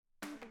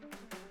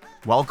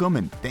Welcome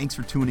and thanks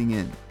for tuning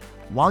in.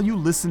 While you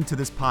listen to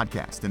this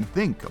podcast and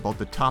think about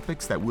the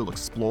topics that we'll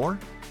explore,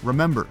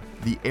 remember,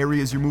 the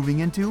areas you're moving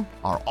into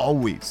are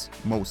always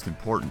most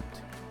important.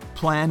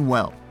 Plan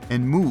well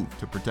and move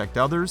to protect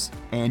others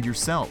and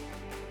yourself.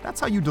 That's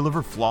how you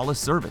deliver flawless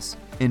service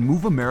and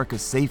move America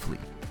safely.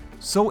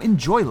 So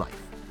enjoy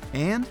life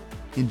and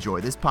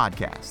enjoy this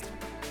podcast.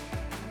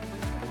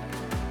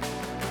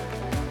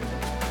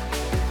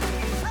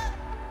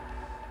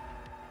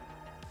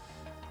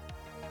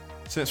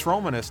 Since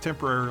Roman is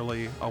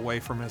temporarily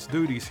away from his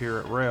duties here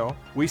at Rail,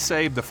 we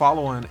saved the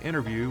following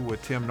interview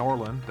with Tim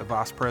Norlin, the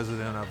Vice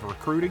President of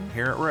Recruiting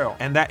here at Rail.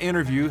 And that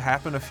interview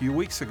happened a few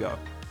weeks ago.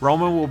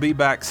 Roman will be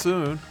back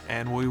soon,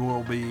 and we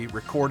will be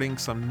recording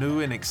some new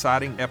and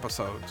exciting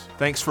episodes.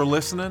 Thanks for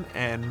listening,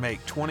 and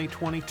make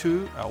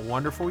 2022 a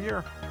wonderful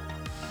year.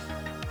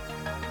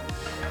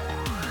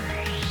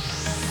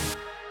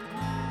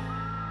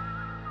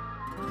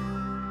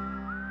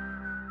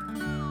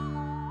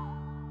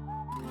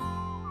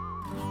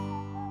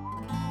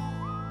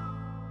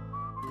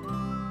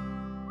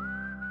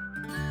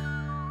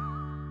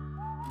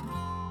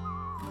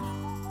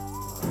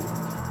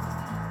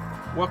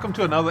 Welcome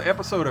to another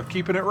episode of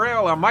Keeping It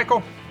Rail. I'm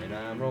Michael. And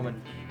I'm Roman.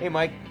 Hey,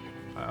 Mike.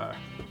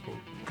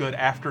 Good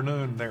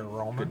afternoon there,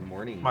 Roman. Good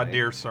morning, my Mike.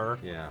 dear sir.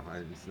 Yeah,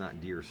 it's not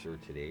dear sir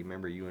today.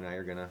 Remember, you and I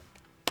are going to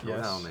go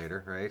Yes. down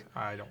later, right?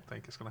 I don't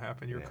think it's going to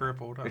happen. You're Yeah.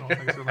 crippled. I don't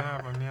think it's going to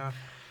happen, yeah.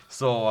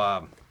 So,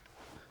 I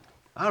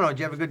don't know. Did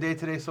you have a good day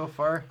today so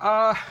far?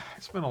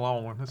 It's been a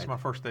long one. This is my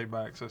first day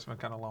back, so it's been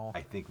kind of long.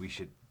 I think we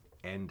should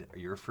end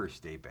your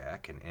first day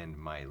back and end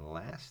my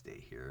last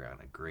day here on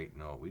a great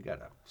note. We got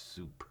a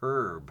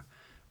superb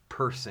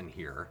person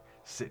here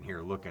sitting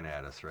here looking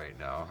at us right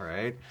now,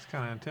 right? It's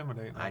kind of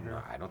intimidating. I over know.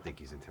 here. I don't think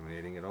he's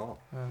intimidating at all.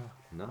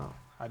 No.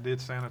 I did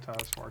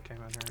sanitize before I came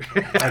in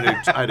here.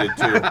 I did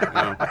too.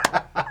 Yeah.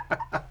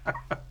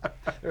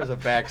 There's a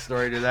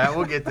backstory to that.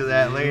 We'll get to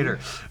that later.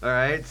 All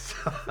right.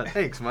 So,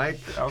 thanks, Mike.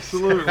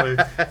 Absolutely.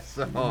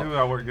 So, I knew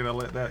I wasn't going to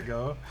let that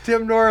go.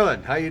 Tim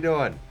Norlin, how you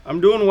doing? I'm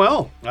doing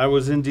well. I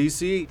was in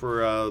D.C. for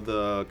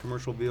the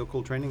Commercial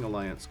Vehicle Training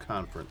Alliance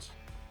conference,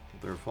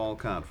 their fall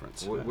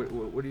conference. What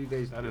do you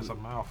guys That do? is a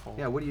mouthful.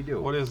 Yeah, what do you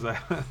do? What is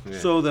that? Yeah.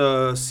 So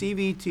the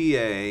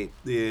CVTA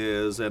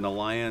is an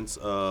alliance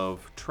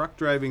of truck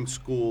driving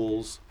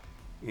schools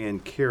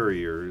and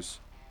carriers,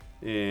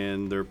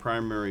 and their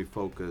primary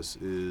focus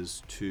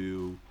is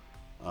to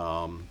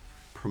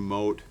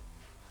promote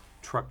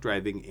truck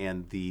driving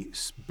and the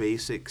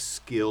basic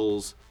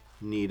skills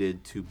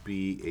needed to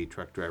be a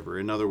truck driver.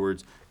 In other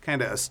words,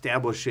 kind of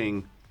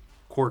establishing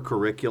core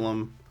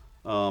curriculum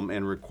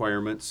and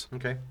requirements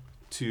Okay.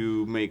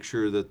 to make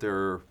sure that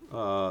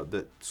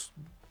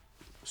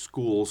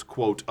schools,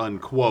 quote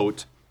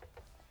unquote,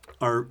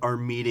 are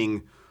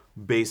meeting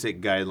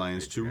basic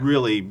guidelines to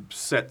really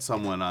set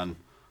someone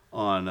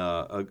on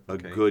a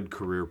good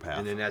career path.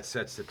 And then that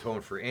sets the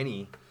tone for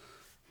any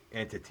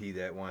entity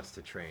that wants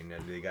to train.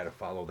 And they got to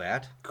follow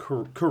that.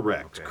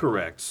 Correct, Okay.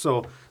 correct.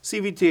 So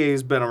CVTA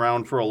has been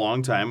around for a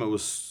long time. It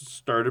was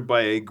started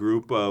by a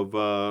group of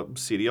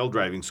CDL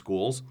driving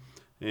schools,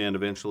 and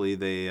eventually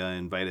they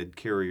invited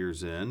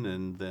carriers in,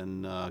 and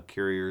then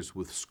carriers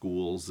with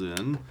schools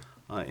in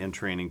and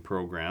training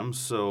programs.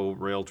 So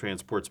Rail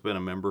Transport's been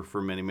a member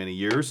for many, many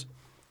years,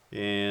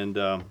 and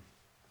so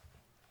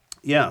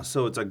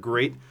it's a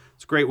great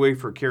way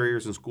for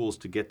carriers and schools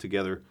to get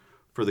together,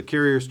 for the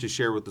carriers to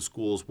share with the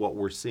schools what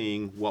we're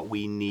seeing, what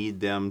we need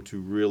them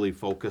to really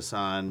focus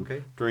on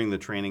during the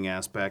training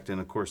aspect. And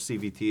of course,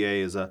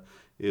 CVTA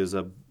is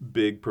a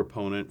big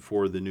proponent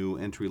for the new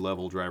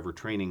entry-level driver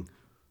training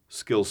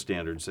skill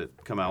standards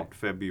that come out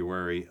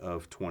February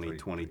of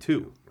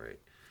 2022. Right.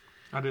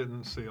 I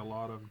didn't see a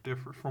lot of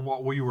difference from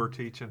what we were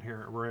teaching here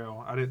at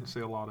Rail. I didn't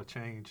see a lot of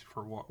change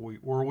for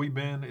where we've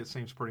been. It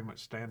seems pretty much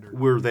standard.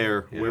 We're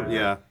there.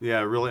 Yeah.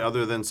 Really,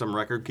 other than some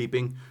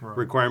record-keeping Right.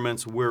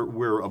 requirements,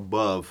 we're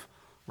above,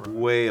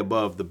 way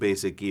above the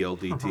basic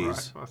ELDTs.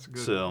 Right. That's a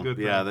good- So good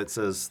yeah, thing.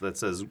 that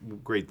says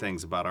great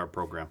things about our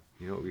program.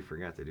 You know what we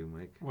forgot to do,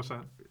 Mike? What's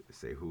that?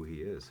 Say who he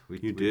is. We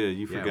did.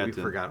 You forgot we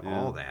to- forgot yeah.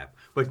 all that.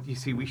 But you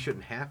see, we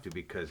shouldn't have to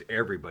because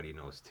everybody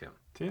knows Tim.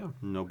 Tim.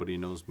 Nobody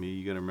knows me.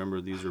 You got to remember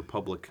these are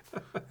public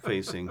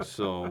facing,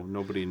 so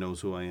nobody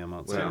knows who I am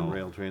outside of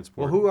Rail Well,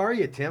 Transport. who are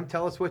you, Tim?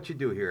 Tell us what you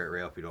do here at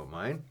Rail, if you don't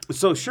mind.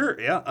 So sure,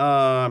 yeah.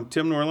 I'm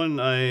Tim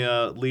Norlin.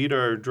 I lead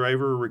our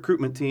driver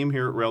recruitment team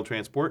here at Rail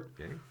Transport.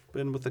 Okay.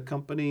 Been with the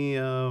company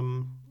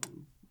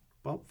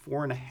about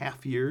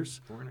 4.5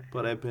 years. 4.5.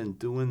 But I've been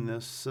doing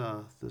this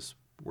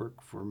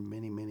work for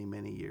many, many,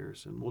 many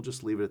years, and we'll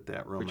just leave it at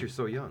that, Roman. But you're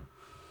so young.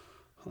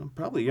 I'm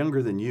probably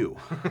younger than you.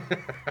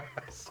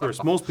 Of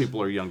course, most people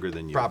are younger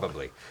than you.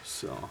 Probably.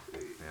 So, Yeah,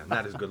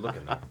 not as good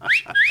looking though.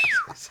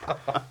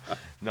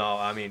 No,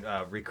 I mean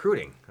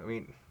recruiting. I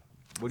mean,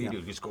 what do you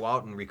do? Just go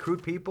out and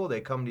recruit people?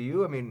 They come to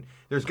you? I mean,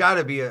 there's got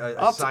to be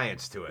a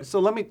science to it. so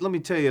let me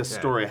tell you a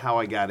story how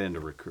I got into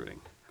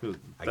recruiting. 'cause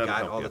I that'll got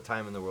help all you. the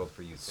time in the world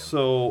for you, Tim.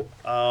 So,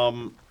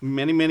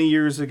 many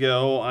years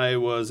ago, I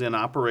was in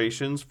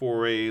operations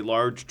for a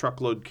large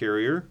truckload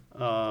carrier,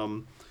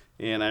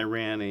 and I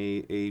ran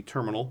a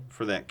terminal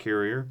for that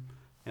carrier.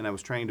 And I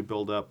was trying to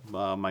build up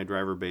my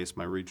driver base,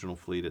 my regional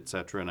fleet, et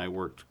cetera. And I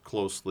worked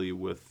closely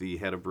with the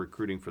head of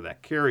recruiting for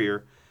that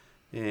carrier.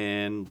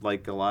 And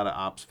like a lot of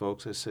ops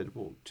folks, I said,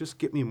 well, just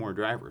get me more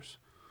drivers.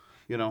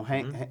 You know,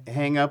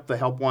 hang up the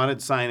help wanted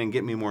sign and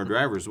get me more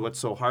drivers. What's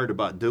so hard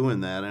about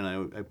doing that?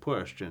 And I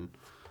pushed,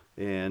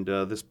 and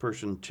this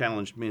person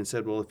challenged me and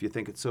said, well, if you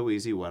think it's so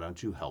easy, why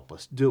don't you help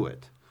us do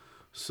it?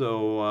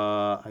 So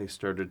I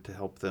started to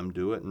help them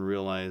do it and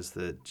realized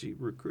that, gee,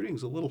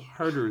 recruiting's a little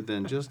harder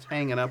than just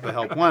hanging up a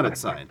help wanted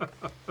sign.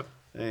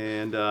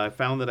 And I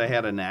found that I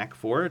had a knack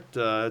for it.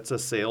 It's a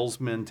sales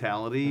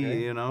mentality.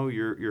 Okay. You know,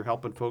 you're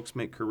helping folks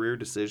make career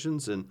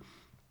decisions and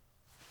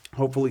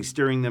hopefully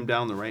steering them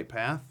down the right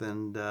path.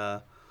 And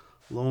lo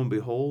and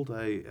behold,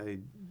 I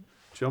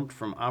jumped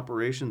from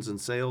operations and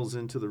sales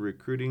into the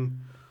recruiting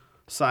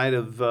side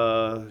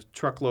of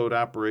truckload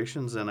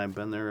operations, and I've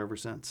been there ever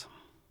since.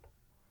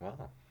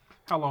 Wow.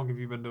 How long have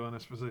you been doing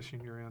this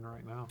position you're in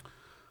right now?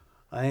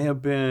 I have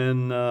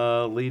been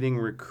leading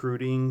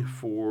recruiting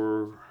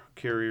for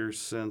carriers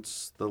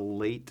since the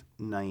late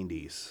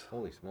 90s.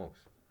 Holy smokes.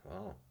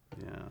 Wow.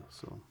 Yeah,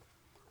 so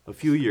a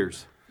few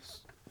years.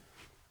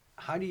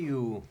 How do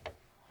you,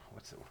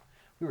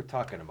 we were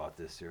talking about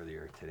this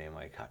earlier today,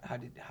 Mike.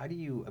 How do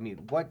you, I mean,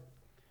 what,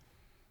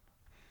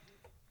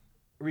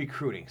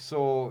 recruiting.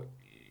 So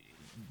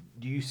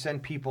do you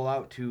send people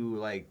out to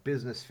like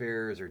business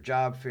fairs or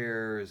job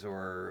fairs,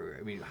 or,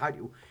 I mean, what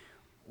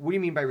do you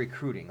mean by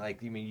recruiting?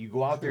 Like, you mean you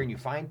go out there and you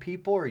find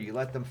people, or you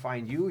let them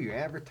find you? You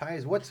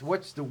advertise? What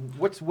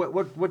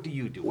do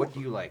you do? What do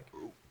you like?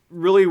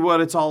 Really, what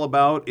it's all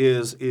about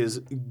is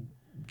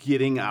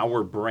getting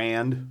our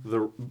brand,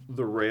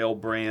 the rail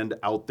brand,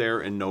 out there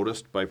and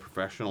noticed by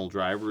professional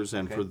drivers,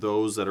 and for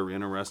those that are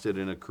interested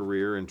in a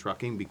career in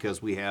trucking,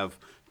 because we have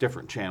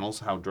different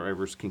channels how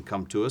drivers can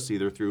come to us,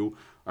 either through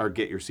our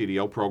Get Your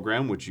CDL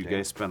program, which you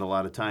guys spend a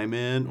lot of time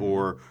in,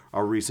 or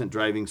a recent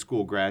driving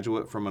school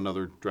graduate from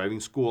another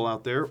driving school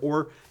out there,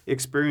 or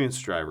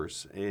experienced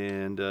drivers.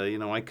 And,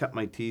 I cut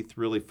my teeth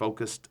really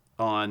focused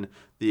on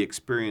the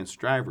experienced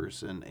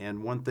drivers.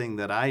 And one thing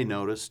that I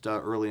noticed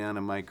early on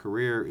in my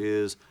career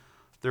is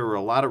there were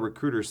a lot of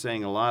recruiters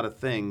saying a lot of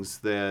things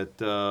that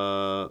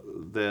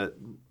that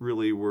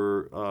really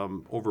were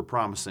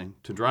overpromising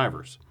to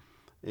drivers.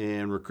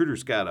 And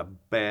recruiters got a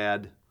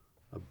bad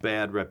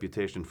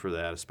reputation for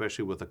that,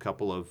 especially with a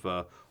couple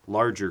of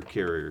larger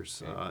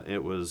carriers.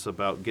 It was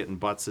about getting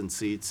butts in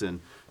seats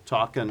and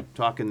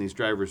talking these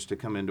drivers to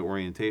come into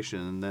orientation,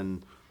 and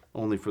then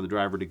only for the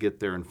driver to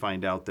get there and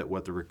find out that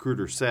what the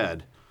recruiter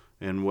said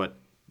and what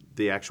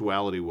the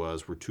actuality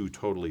was were two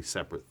totally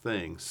separate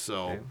things.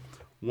 So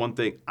one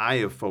thing I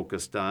have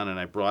focused on, and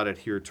I brought it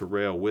here to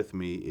rail with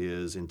me,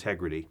 is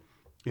integrity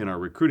in our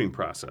recruiting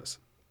process.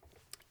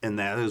 And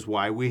that is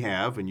why we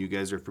have, and you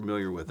guys are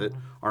familiar with it,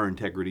 our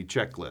integrity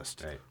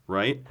checklist,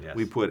 right? Yes.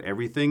 We put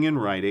everything in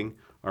writing.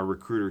 Our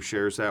recruiter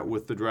shares that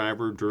with the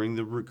driver during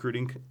the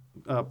recruiting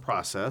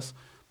process.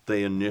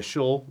 They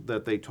initial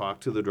that they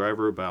talk to the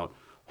driver about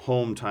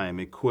home time,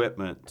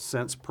 equipment,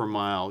 cents per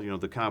mile,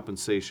 the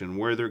compensation,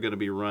 where they're going to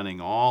be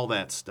running, all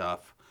that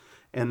stuff.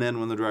 And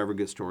then when the driver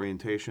gets to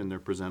orientation, they're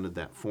presented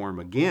that form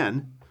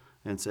again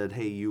and said,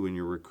 hey, you and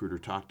your recruiter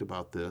talked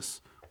about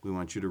this. We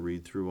want you to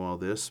read through all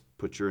this,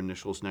 put your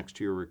initials next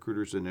to your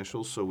recruiter's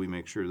initials so we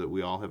make sure that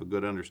we all have a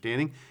good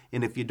understanding.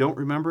 And if you don't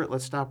remember it,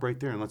 let's stop right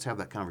there and let's have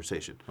that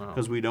conversation,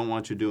 because we don't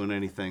want you doing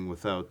anything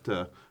without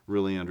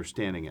really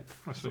understanding it.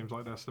 It seems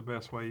like that's the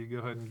best way. You go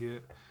ahead and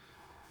get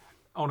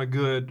on a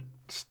good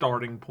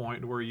starting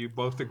point where you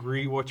both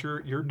agree what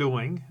you're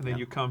doing, and then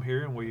you come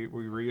here and we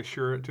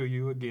reassure it to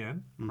you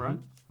again, right?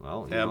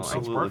 Well,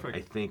 Absolutely. That's perfect.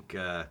 I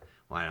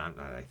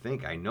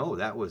think, I know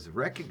that was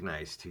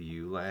recognized to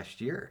you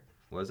last year,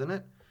 wasn't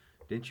it?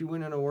 Didn't you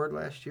win an award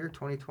last year,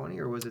 2020,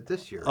 or was it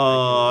this year?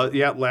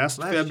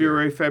 Last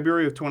February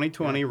of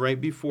 2020, right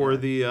before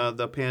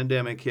the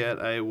pandemic hit,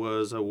 I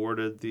was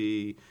awarded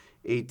the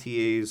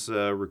ATA's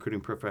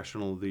Recruiting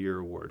Professional of the Year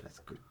award. That's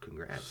good.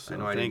 Congrats. So, I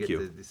know I thank didn't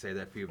you. get to say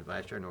that for you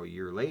last year. I know a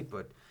year late,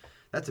 but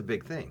that's a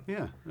big thing.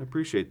 Yeah, I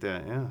appreciate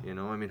that. Yeah.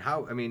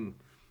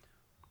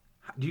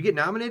 Do you get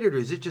nominated, or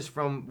is it just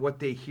from what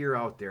they hear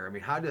out there? I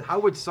mean, how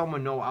would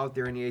someone know out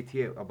there in the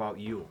ATA about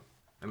you?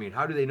 I mean,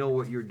 how do they know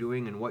what you're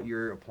doing and what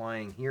you're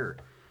applying here?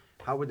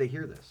 How would they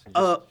hear this?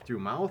 Just through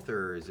mouth,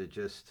 or is it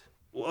just...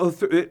 Well,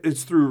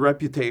 it's through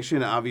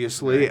reputation,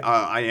 obviously.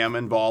 I am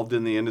involved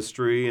in the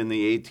industry, in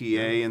the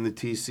ATA, and the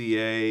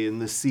TCA,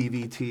 and the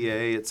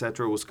CVTA, et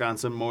cetera,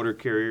 Wisconsin Motor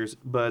Carriers.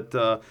 But,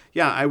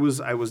 I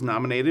was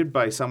nominated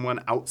by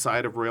someone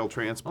outside of rail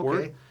transport.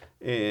 Okay.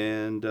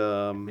 And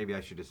maybe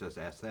I should just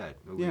ask that.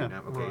 Yeah.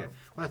 Okay. Well,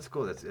 that's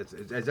cool.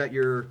 Is that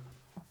your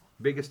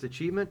biggest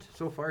achievement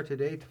so far to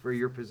date for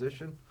your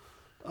position?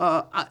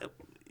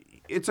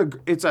 It's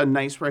a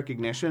nice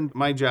recognition.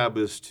 My job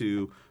is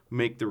to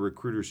make the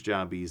recruiter's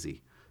job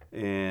easy.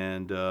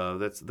 And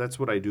that's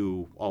what I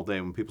do all day.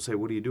 When people say,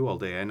 "What do you do all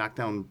day?" I knock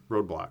down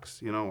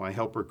roadblocks. I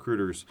help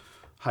recruiters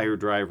hire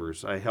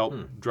drivers. I help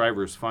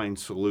drivers find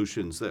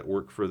solutions that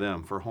work for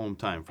them, for home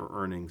time, for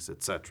earnings,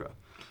 etc.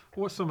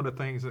 What's some of the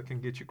things that can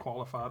get you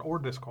qualified or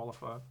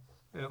disqualified?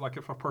 Like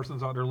if a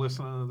person's out there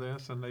listening to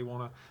this and they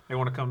want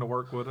to come to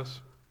work with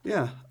us.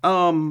 Yeah.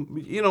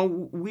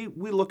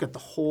 We look at the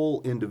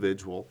whole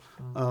individual.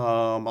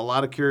 A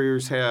lot of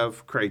carriers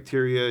have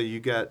criteria. You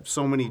got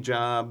so many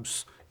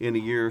jobs in a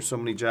year, so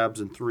many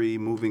jobs in 3,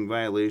 moving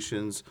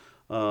violations,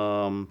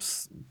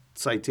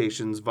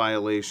 citations,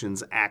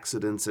 violations,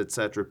 accidents,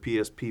 etc.,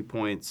 PSP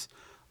points,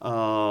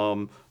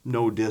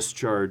 no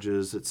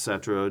discharges,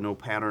 etc., no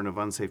pattern of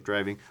unsafe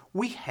driving.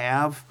 We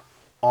have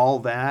all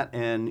that,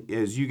 and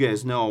as you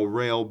guys know,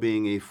 Rail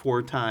being a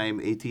 4-time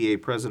ATA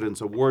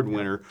President's Award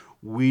winner,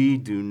 we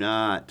do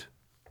not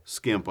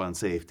skimp on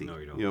safety. No,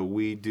 you don't.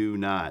 We do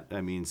not.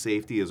 I mean,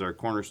 safety is our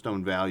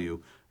cornerstone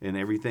value, and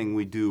everything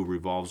we do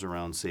revolves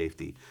around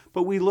safety.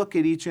 But we look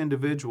at each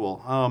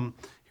individual.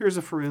 Here's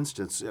a for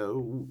instance.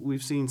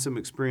 We've seen some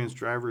experienced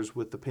drivers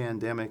with the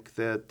pandemic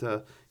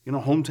that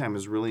home time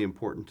is really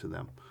important to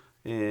them,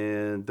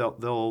 and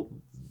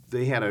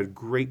they had a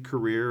great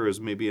career as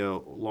maybe a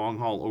long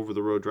haul over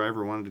the road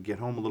driver, wanted to get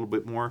home a little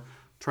bit more.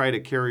 Tried a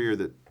carrier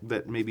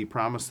that maybe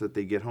promised that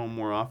they get home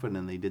more often,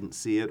 and they didn't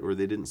see it, or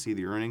they didn't see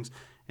the earnings,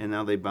 and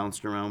now they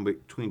bounced around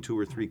between 2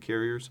 or 3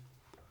 carriers.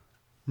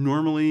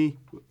 Normally,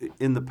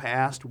 in the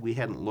past, we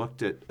hadn't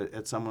looked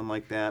at someone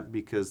like that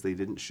because they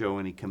didn't show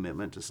any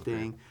commitment to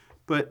staying.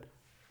 But,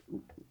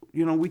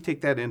 we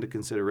take that into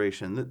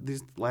consideration.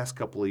 These last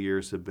couple of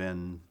years have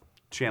been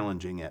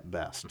challenging at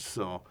best.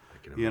 So,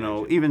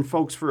 even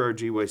folks for our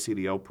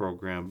GYCDL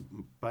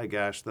program, by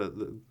gosh,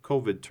 the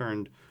COVID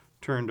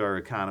turned our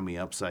economy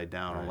upside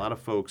down. Right. A lot of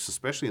folks,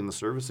 especially in the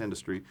service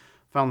industry,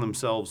 found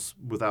themselves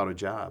without a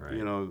job. Right.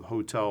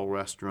 Hotel,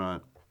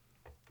 restaurant,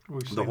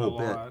 the whole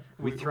bit.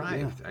 We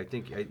thrived. Yeah. I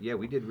think,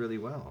 we did really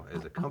well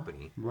as a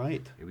company.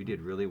 Right. We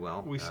did really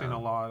well. We've seen a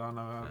lot. I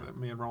know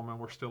me and Roman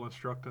were still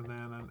instructing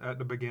then and at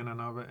the beginning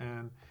of it.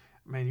 And,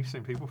 man, you've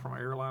seen people from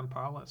airline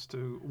pilots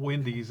to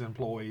Wendy's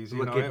employees.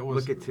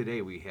 Look at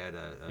today. We had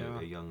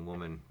a young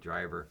woman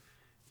driver.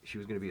 She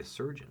was going to be a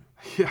surgeon.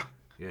 Yeah.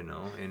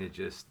 And it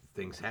just,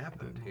 things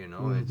happened,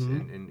 it's,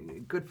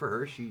 and good for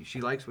her.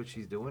 She likes what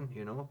she's doing,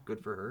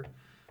 good for her.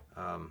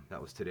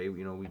 That was today,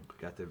 we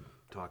got to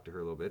talk to her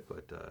a little bit,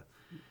 but,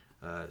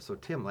 so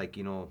Tim,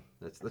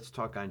 let's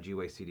talk on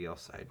GYCDL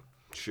side.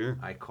 Sure.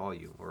 I call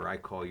you, or I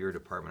call your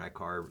department, I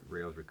call our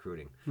Rails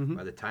recruiting.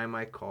 By the time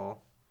I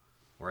call,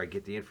 or I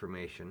get the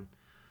information,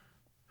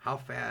 how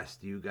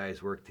fast do you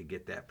guys work to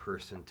get that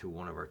person to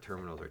one of our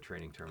terminals or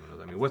training terminals?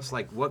 I mean,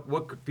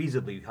 what could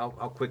feasibly, how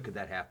quick could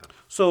that happen?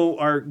 So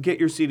our Get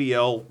Your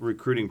CDL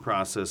recruiting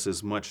process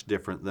is much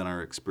different than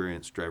our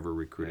experienced driver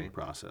recruiting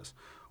process.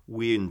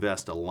 We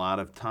invest a lot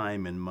of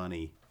time and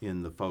money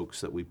in the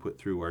folks that we put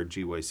through our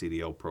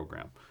GYCDL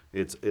program.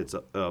 It's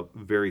a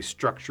very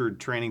structured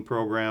training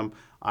program.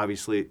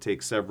 Obviously, it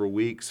takes several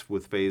weeks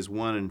with phase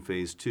 1 and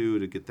phase 2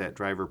 to get that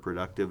driver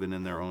productive and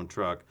in their own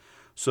truck.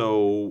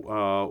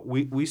 So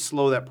we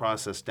slow that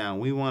process down.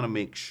 We want to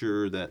make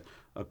sure that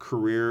a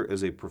career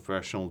as a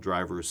professional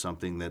driver is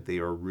something that they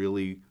are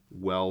really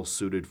well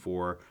suited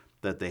for,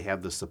 that they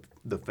have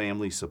the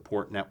family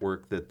support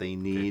network that they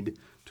need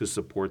to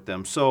support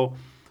them. So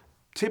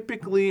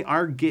typically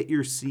our Get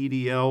Your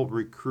CDL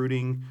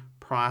recruiting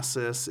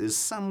process is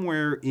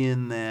somewhere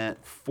in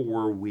that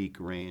 4-week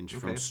range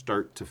from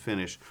start to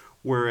finish,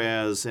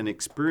 whereas an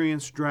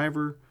experienced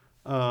driver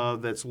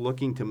that's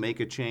looking to make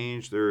a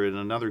change, they're in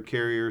another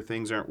carrier,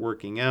 things aren't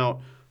working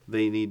out,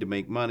 they need to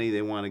make money,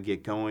 they want to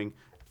get going.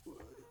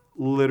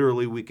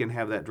 Literally, we can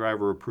have that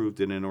driver approved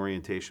in an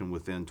orientation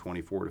within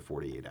 24 to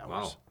 48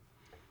 hours.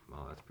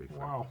 Wow, that's pretty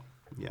quick. Wow.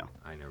 Yeah.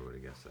 I never would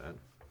have guessed that.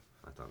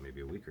 I thought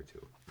maybe a week or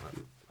 2.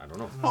 I don't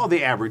know. Oh,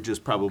 the average is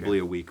probably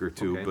a week or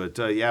 2. Okay.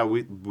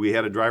 But we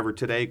had a driver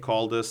today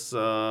called us.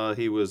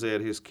 He was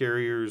at his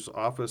carrier's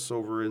office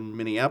over in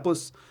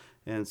Minneapolis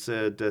and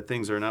said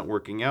things are not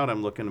working out.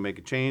 I'm looking to make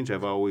a change.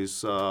 I've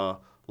always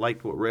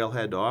liked what Rail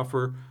had to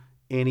offer.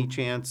 Any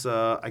chance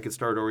I could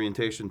start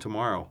orientation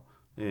tomorrow?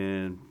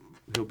 And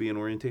he'll be in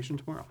orientation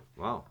tomorrow.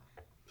 Wow.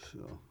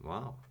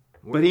 Wow.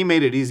 But he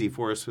made it easy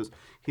for us because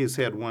he's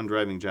had one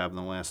driving job in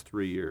the last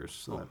 3 years.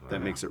 So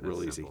that makes it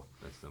real easy.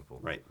 That's simple.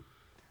 Right.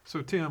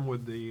 So, Tim,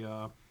 with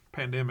the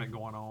pandemic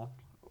going on,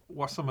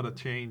 what's some of the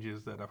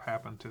changes that have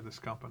happened to this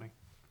company?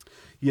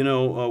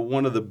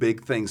 One of the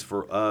big things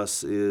for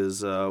us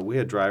is we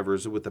had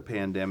drivers with the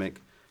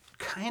pandemic.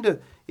 Kind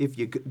of, if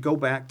you go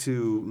back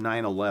to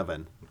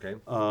 9/11,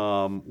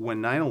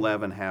 when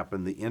 9/11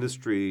 happened, the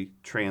industry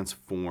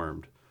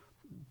transformed.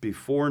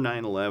 Before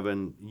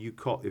 9/11,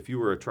 if you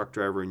were a truck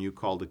driver and you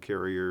called a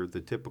carrier, the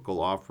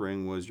typical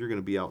offering was you're going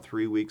to be out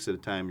 3 weeks at a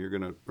time. You're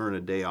going to earn a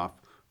day off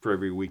for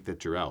every week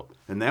that you're out.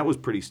 And that was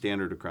pretty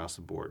standard across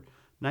the board.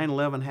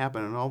 9/11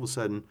 happened, and all of a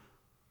sudden,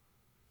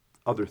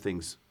 other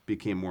things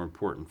became more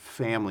important.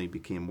 Family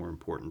became more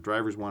important.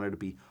 Drivers wanted to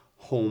be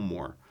home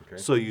more. Okay.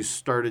 So you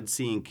started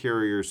seeing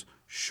carriers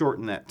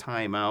shorten that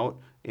time out,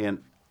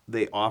 and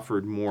they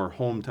offered more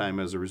home time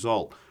as a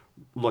result.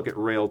 Look at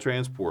rail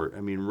transport.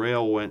 I mean,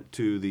 rail went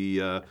to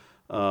the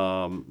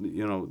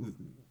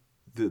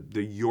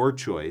your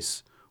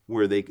choice,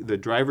 where the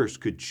drivers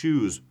could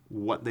choose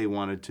what they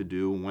wanted to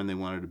do and when they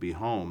wanted to be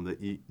home.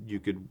 That you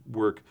could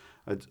work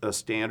a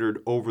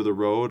standard over the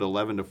road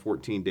 11 to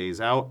 14 days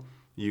out.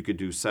 You could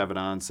do 7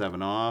 on,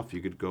 7 off.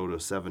 You could go to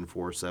 7-4,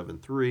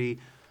 7-3.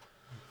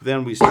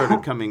 Then we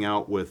started coming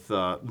out with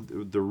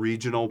the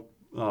regional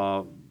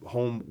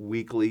home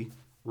weekly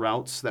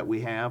routes that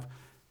we have.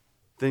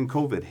 Then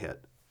COVID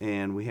hit,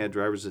 and we had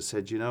drivers that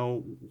said,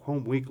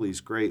 home weekly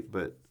is great,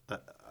 but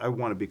I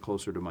want to be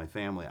closer to my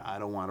family. I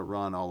don't want to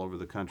run all over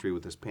the country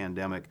with this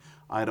pandemic.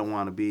 I don't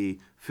want to be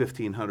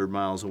 1,500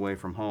 miles away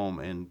from home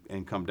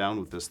and come down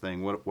with this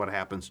thing. What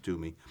happens to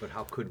me? But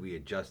how could we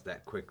adjust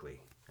that quickly?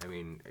 I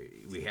mean,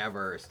 we have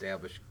our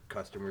established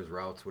customers,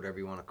 routes, whatever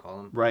you want to call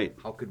them. Right.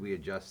 How could we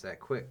adjust that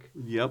quick?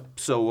 Yep.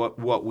 So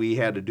what we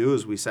had to do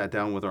is we sat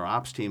down with our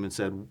ops team and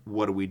said,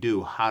 what do we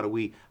do? How do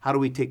we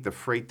take the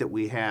freight that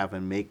we have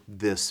and make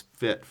this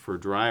fit for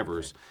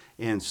drivers?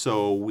 And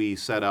so we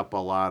set up a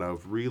lot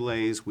of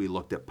relays. We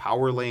looked at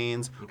power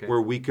lanes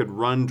where we could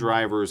run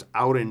drivers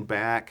out and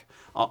back.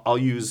 I'll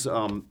use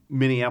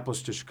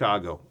Minneapolis to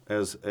Chicago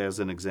as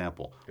an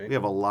example. Okay. We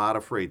have a lot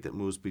of freight that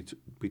moves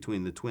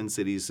between the Twin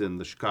Cities and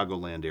the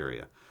Chicagoland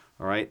area.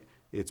 All right?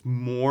 It's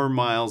more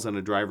miles than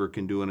a driver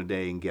can do in a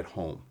day and get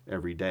home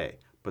every day,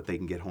 but they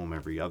can get home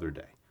every other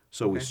day.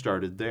 So we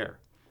started there.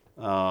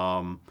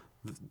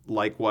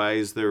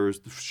 Likewise, there's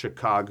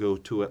Chicago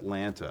to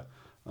Atlanta,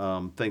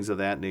 things of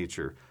that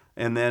nature.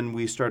 And then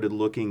we started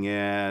looking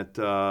at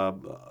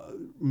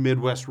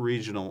Midwest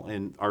Regional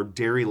and our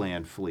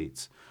Dairyland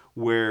fleets,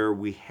 where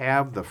we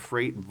have the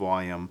freight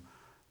volume,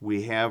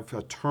 we have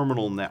a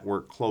terminal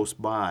network close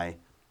by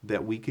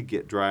that we could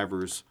get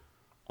drivers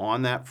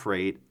on that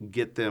freight,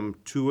 get them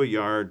to a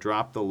yard,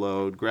 drop the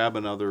load, grab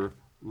another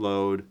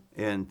load,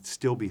 and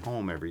still be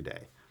home every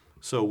day.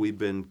 So we've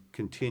been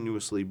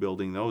continuously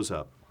building those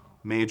up.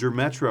 Major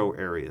metro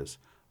areas.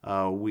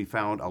 We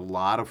found a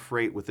lot of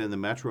freight within the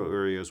metro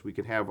areas. We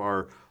could have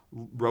our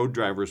road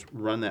drivers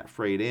run that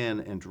freight in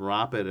and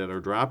drop it at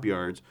our drop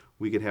yards.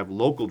 We could have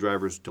local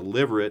drivers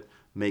deliver it,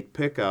 make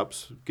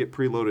pickups, get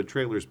preloaded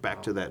trailers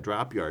back to that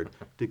drop yard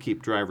to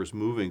keep drivers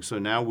moving. So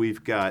now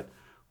we've got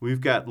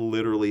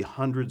literally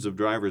hundreds of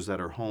drivers that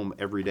are home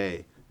every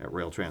day at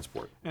rail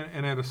transport.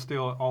 And it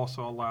still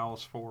also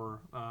allows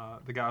for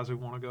the guys who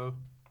want to go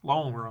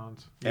long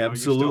runs.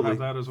 Absolutely. You still have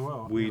that as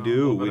well. We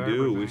do.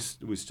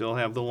 We still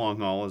have the long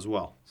haul as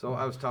well. So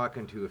I was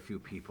talking to a few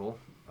people,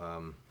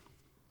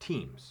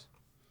 teams.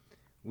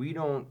 We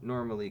don't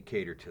normally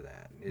cater to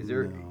that. Is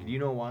there? Do you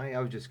know why? I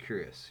was just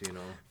curious.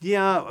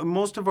 Yeah,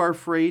 most of our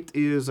freight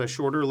is a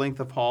shorter length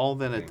of haul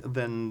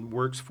than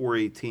works for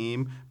a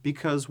team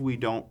because we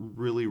don't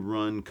really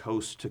run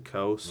coast to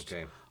coast.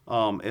 Okay.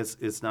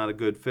 It's not a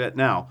good fit.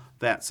 Now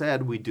that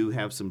said, we do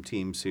have some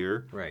teams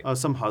here. Right.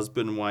 Some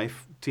husband and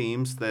wife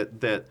teams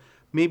that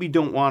maybe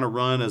don't want to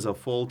run as a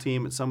full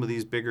team at some of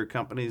these bigger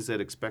companies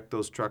that expect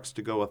those trucks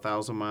to go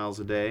 1,000 miles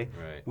a day.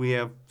 Right. We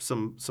have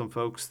some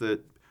folks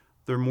that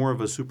they're more of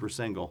a super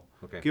single.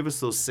 Okay. Give us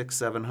those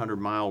 600-700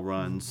 mile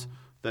runs. Mm-hmm.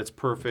 That's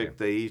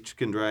perfect. Okay. They each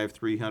can drive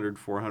 300,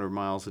 400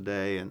 miles a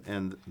day,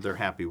 and they're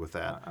happy with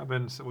that.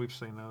 We've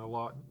seen that a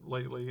lot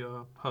lately.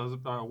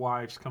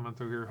 Wives coming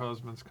through here,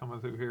 husbands coming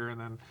through here,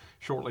 and then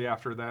shortly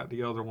after that,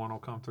 the other one will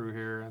come through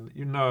here, and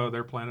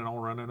they're planning on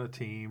running a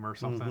team or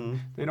something. Mm-hmm.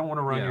 They don't want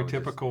to run your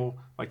typical,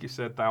 like you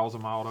said,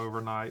 1,000-mile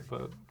overnight,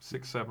 but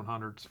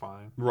 600-700's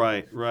fine.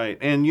 Right.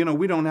 And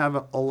we don't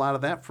have a lot of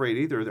that freight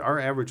either. Our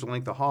average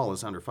length of haul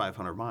is under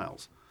 500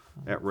 miles.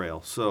 At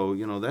rail. So,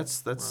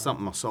 that's right.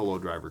 Something a solo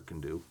driver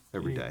can do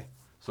every day.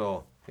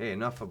 So, hey,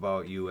 enough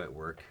about you at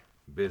work.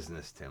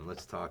 Business, Tim.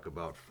 Let's talk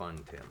about fun,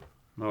 Tim.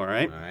 All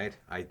right.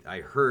 I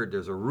heard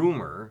there's a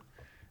rumor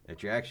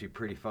that you're actually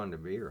pretty fun to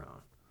be around.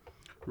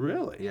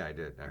 Really? Yeah, I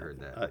did. I heard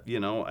that.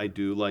 I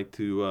do like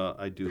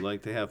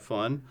to have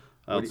fun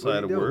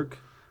outside what do you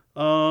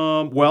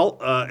of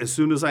work. As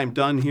soon as I'm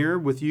done here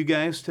with you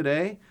guys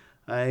today,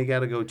 I got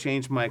to go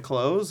change my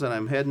clothes, and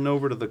I'm heading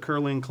over to the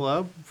curling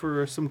club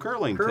for some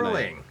curling tonight.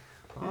 Curling?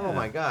 Oh,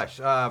 my gosh.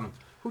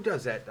 Who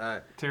does that?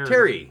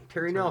 Terry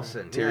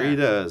Nelson. Terry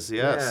does,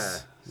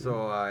 yes. Yeah.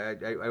 So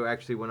I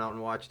actually went out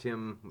and watched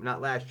him,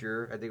 not last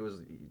year. I think it was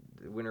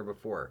the winter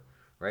before,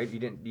 right? You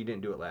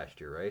didn't do it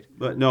last year, right?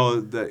 But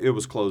no, it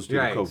was closed due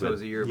to COVID. So it was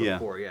the year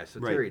before, yeah.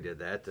 So right. Terry did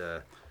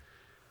that.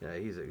 Yeah,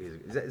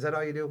 is that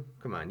all you do?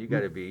 Come on, you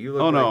got to be. You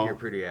look like you're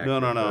pretty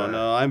active.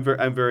 No.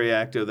 I'm very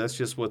active. That's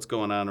just what's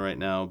going on right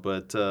now.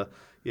 But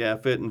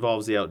if it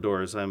involves the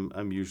outdoors,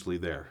 I'm usually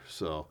there.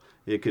 So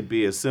it could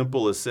be as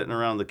simple as sitting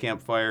around the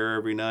campfire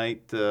every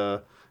night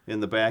in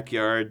the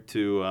backyard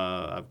to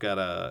I've got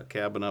a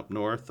cabin up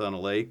north on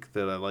a lake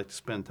that I like to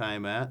spend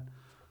time at.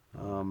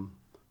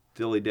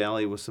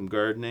 Dilly-dally with some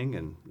gardening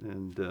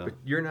and But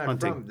you're not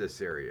hunting. from this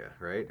area,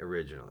 right?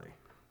 Originally.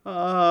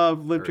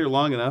 Lived here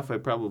long enough. I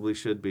probably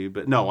should be,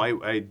 but no,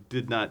 I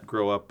did not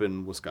grow up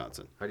in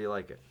Wisconsin. How do you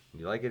like it? Do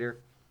you like it here?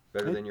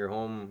 Better than your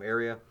home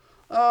area?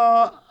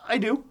 I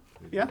do.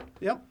 Yeah,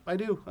 yep, I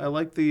do. I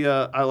like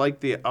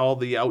all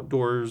the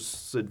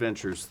outdoors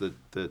adventures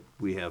that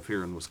we have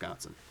here in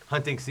Wisconsin.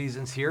 Hunting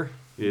season's here.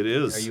 It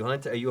is. Are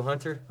you a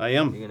hunter? I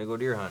am. You're gonna go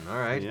deer hunting. All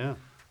right. Yeah.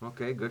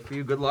 Okay, good for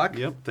you. Good luck.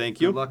 Yep. Thank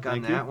you. Good luck on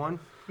Thank you. that one.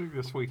 I think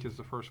this week is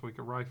the first week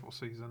of rifle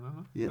season, isn't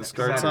it? Yeah, it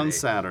starts on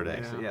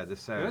Saturday. Yeah,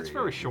 this Saturday. It's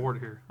very short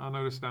here. I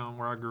noticed down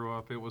where I grew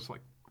up, it was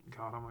like,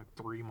 God, I'm like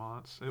 3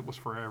 months. It was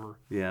forever.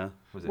 Yeah.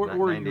 Was it Where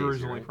are 9 you days,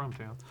 originally right? from,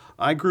 Tim?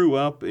 I grew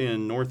up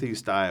in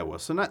northeast Iowa,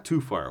 so not too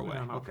far away.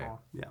 Yeah, not Okay. far.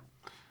 Yeah.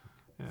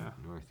 Yeah.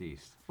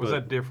 Northeast. Was But-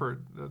 that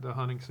different, the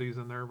hunting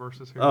season there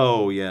versus here?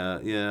 Oh yeah,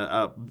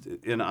 yeah.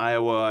 In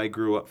Iowa, I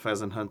grew up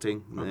pheasant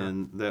hunting, Okay.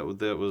 and that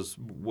was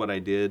what I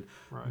did.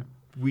 Right.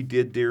 We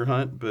did deer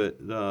hunt,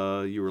 but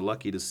you were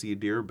lucky to see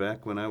deer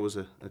back when I was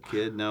a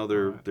kid. Now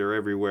they're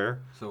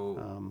everywhere.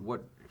 So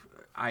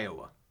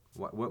Iowa?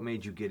 What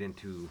made you get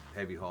into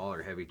heavy haul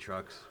or heavy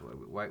trucks?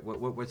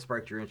 What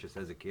sparked your interest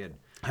as a kid?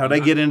 How'd I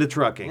get into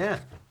trucking? Yeah.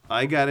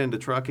 I got into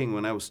trucking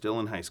when I was still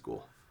in high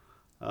school.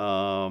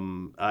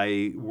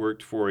 I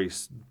worked for a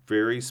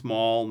very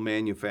small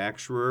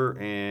manufacturer,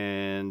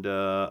 and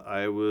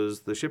I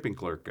was the shipping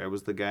clerk. I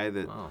was the guy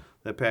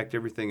that packed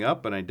everything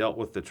up, and I dealt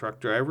with the truck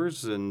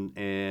drivers,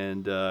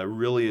 and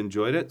really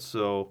enjoyed it.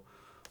 So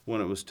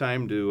when it was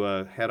time to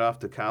head off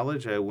to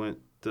college, I went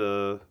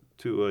to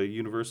a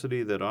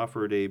university that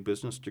offered a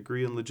business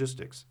degree in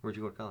logistics. Where'd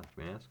you go to college,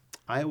 may I ask?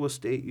 Iowa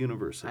State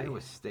University.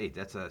 Iowa State.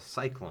 That's a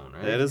cyclone,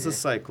 right? That is a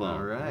cyclone.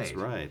 All right. That's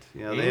right.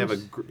 Yeah, Ames? they have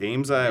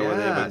Ames, Iowa.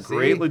 They have Yeah, a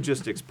great see?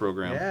 logistics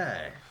program.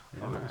 Yeah.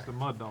 Oh, it was the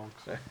Mud Dogs.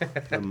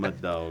 The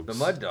Mud Dogs. The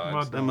Mud Dogs.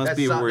 Mud That must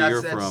be where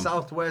you're that's from.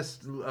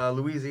 Southwest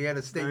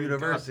Louisiana State There you go.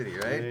 University,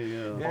 right? There you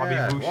go.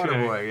 Yeah, Bobby Boucher.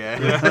 Waterboy,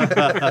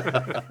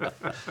 yeah.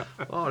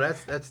 Oh,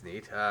 that's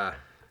neat.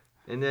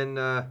 And then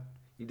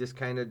you just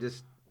kind of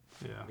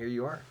Yeah. here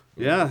you are.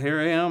 Yeah, here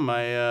I am.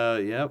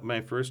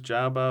 My first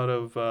job out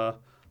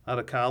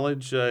of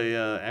college. I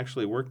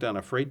actually worked on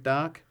a freight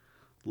dock,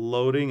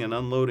 loading and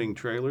unloading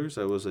trailers.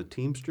 I was a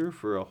teamster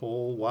for a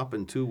whole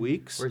whopping 2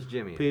 weeks. Where's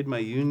Jimmy? Paid my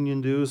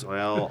union dues.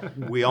 Well,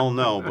 we all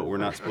know, but we're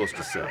not supposed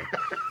to say.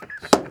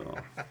 So,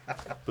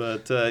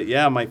 but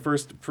my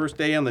first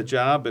day on the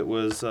job, it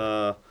was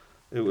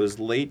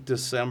late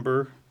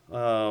December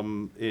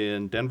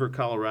in Denver,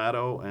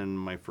 Colorado, and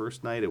my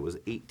first night it was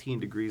 18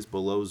 degrees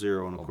below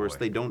zero, and of course boy.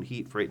 they don't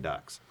heat freight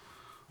docks.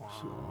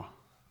 So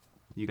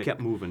you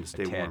kept moving to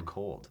stay a tad warm.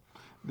 cold.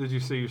 Did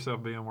you see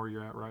yourself being where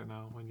you're at right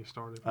now when you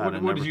started? I'd What,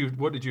 have what never- did you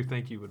What did you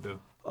think you would do?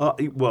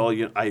 Well,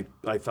 I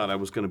thought I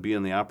was going to be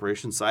on the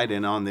operations side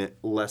and on the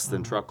less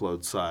than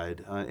truckload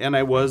side, and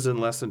I was in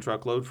less than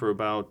truckload for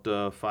about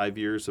 5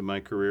 years of my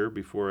career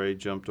before I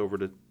jumped over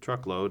to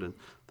truckload. And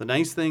the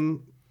nice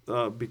thing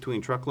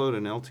between truckload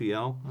and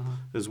LTL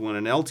is when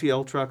an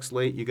LTL truck's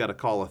late, you got to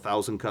call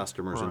 1,000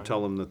 customers and Right.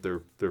 tell them that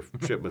their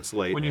shipment's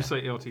late. When you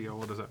say LTO,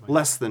 what does that mean?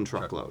 Less than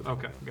truckload.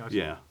 Okay, gotcha.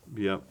 Yeah.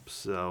 Yep.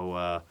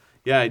 So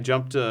I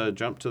jumped to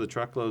the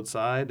truckload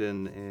side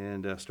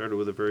and started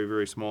with a very,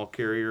 very small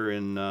carrier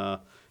in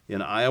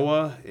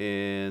Iowa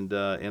and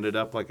ended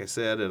up, like I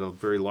said, at a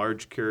very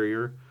large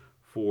carrier.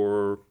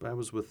 I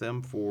was with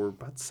them for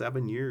about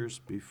 7 years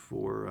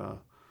before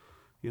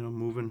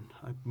moving.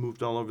 I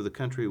moved all over the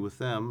country with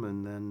them,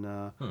 and then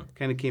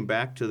kind of came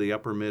back to the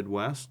upper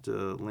Midwest.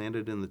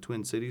 Landed in the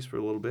Twin Cities for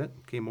a little bit.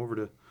 Came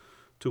over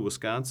to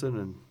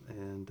Wisconsin,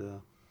 and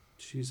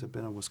I've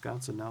been in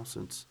Wisconsin now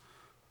since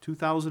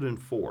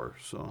 2004.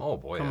 So Oh,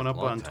 boy, coming that's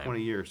up a long on time.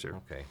 20 years here.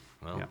 Okay.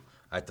 Well, Yeah.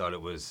 I thought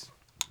it was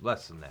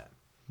less than that.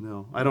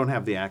 No, I don't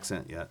have the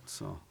accent yet,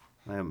 so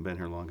I haven't been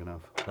here long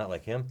enough. Not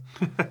like him.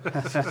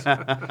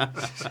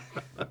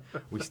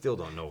 We still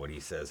don't know what he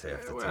says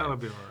half the Well, time. it'll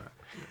be all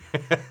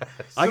right.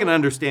 I can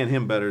understand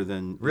him better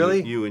than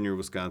Really? you and your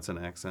Wisconsin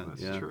accent.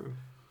 That's yeah. true.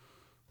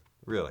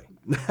 Really?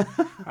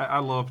 I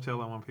love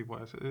telling when people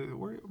ask,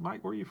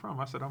 Mike, where are you from?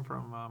 I said, I'm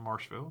from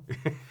Marshville.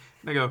 And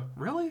they go,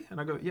 really? And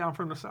I go, yeah, I'm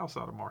from the south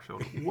side of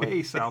Marshville,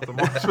 way south of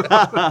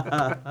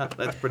Marshville.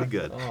 That's pretty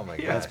good. Oh my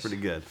Yeah. That's gosh. pretty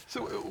good.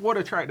 So what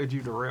attracted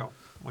you to rail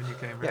when you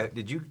came Yeah.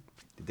 here?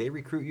 Did they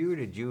recruit you? Or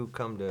did you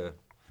come to?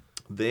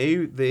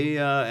 They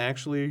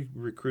actually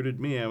recruited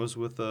me. I was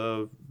with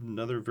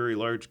another very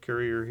large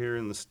carrier here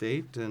in the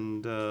state,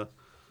 and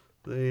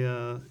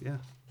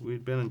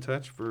we'd been in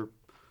touch for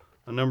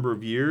a number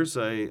of years.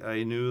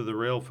 I knew the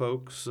rail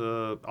folks.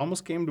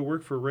 Almost came to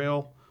work for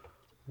rail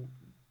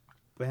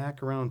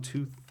back around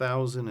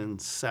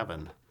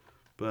 2007,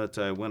 but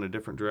I went a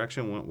different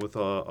direction. Went with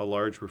a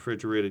large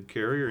refrigerated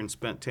carrier and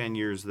spent 10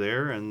 years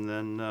there, and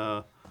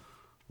then.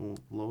 Well,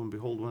 lo and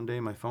behold, one day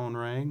my phone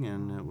rang,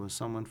 and it was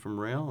someone from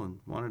rail and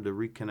wanted to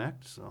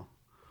reconnect. So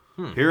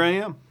here I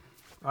am.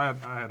 I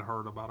had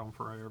heard about them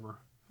forever,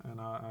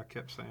 and I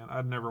kept saying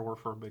I'd never work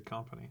for a big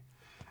company.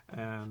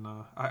 And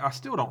I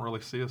still don't really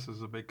see us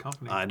as a big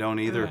company. I don't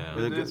either.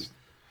 Yeah.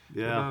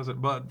 Yeah. It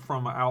doesn't. But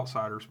from an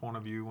outsider's point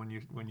of view, when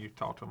you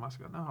talk to them, I say,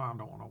 no, I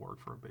don't want to work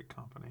for a big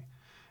company.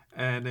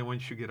 And then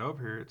once you get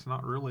over here, it's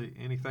not really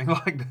anything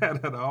like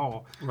that at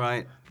all.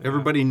 Right. Yeah.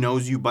 Everybody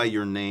knows you by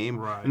your name.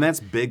 Right. And that's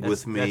big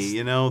with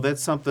me.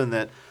 That's something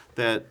that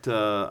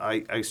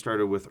I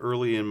started with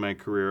early in my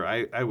career.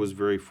 I was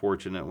very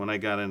fortunate when I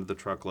got into the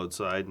truckload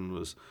side and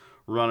was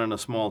running a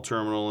small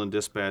terminal and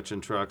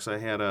dispatching trucks. I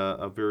had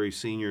a very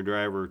senior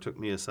driver who took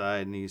me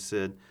aside and he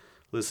said,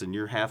 listen,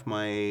 you're half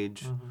my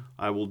age. Mm-hmm.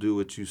 I will do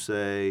what you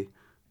say.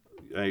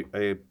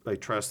 I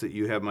trust that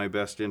you have my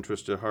best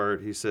interest at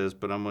heart. He says,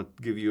 but I'm going to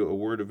give you a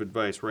word of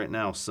advice right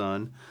now,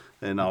 son.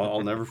 And I'll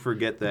never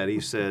forget that.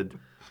 He said,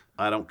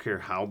 I don't care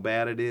how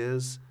bad it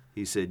is.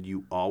 He said,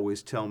 you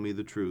always tell me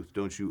the truth.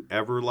 Don't you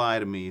ever lie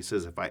to me. He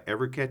says, if I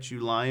ever catch you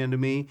lying to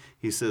me,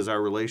 he says,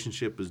 our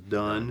relationship is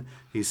done.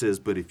 He says,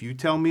 but if you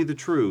tell me the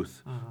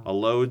truth, a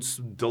load's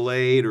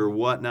delayed or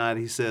whatnot,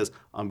 he says,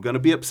 I'm going to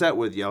be upset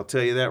with you. I'll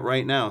tell you that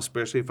right now,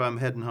 especially if I'm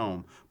heading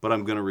home. But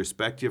I'm going to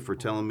respect you for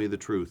telling me the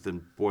truth.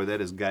 And, boy,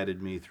 that has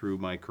guided me through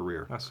my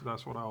career.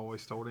 That's what I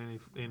always told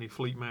any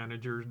fleet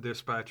managers,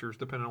 dispatchers,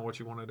 depending on what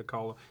you wanted to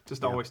call them.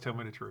 Just always tell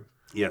me the truth.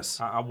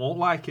 Yes. I won't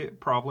like it,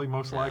 probably,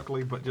 most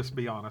likely, but just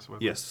be honest with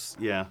me. Yes,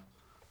 yeah.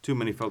 Too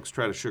many folks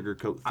try to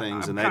sugarcoat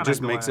things, and that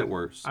just makes it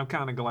worse. I'm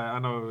kind of glad. I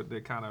know they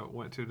kind of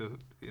went to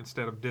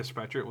instead of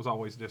dispatcher, it was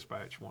always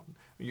dispatch.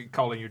 You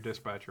calling your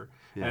dispatcher.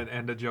 Yeah.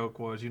 And the joke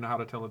was, you know how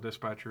to tell a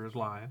dispatcher is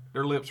lying.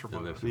 Their lips are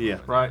moving. Yeah.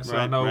 Right? So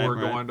I know we're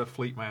going to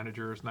fleet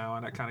managers now,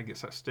 and that kind of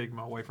gets that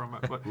stigma away from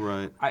it. But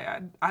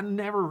I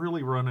never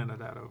really run into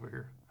that over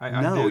here.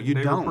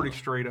 They were pretty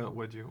straight up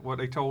with you. What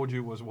they told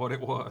you was what it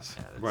was.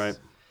 Yeah, right.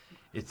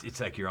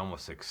 It's like you're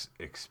almost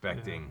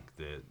expecting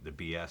the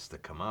BS to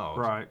come out,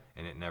 right?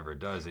 And it never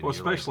does. And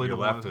especially you're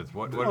left with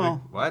what?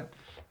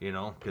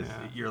 Because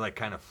you're like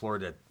kind of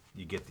floored that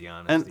you get the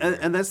honesty.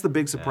 And that's the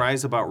big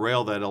surprise about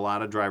rail that a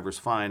lot of drivers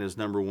find is,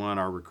 number one,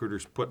 our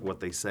recruiters put what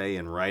they say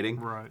in writing.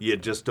 Right. You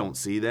just don't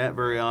see that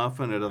very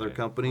often at other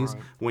companies.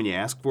 Right. When you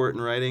ask for it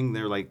in writing,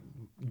 they're like,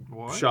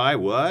 what? Shy,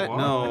 what?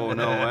 No,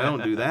 I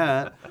don't do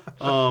that.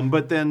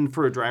 But then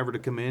for a driver to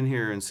come in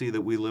here and see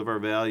that we live our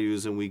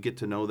values and we get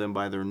to know them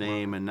by their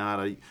name and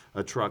not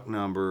a truck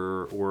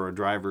number or a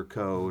driver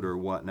code or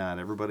whatnot.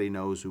 Everybody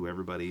knows who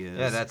everybody is.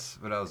 Yeah, that's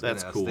what I was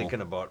cool. thinking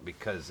about,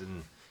 because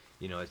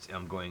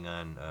I'm going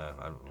on,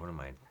 what am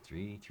I,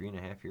 three and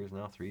a half years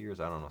now? 3 years?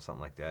 I don't know,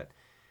 something like that.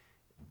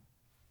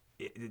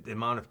 The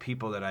amount of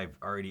people that I've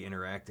already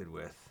interacted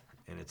with,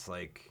 and it's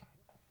like,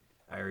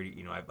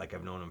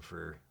 I've known them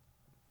for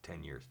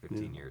 10 years,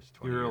 15 years,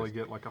 20 years. You really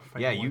get like a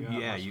family.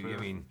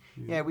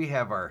 We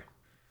have our,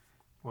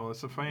 well,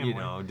 it's a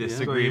family.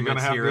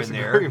 Disagreements here and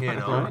there.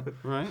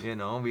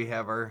 Right. We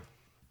have our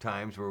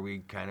times where we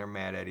kind of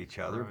mad at each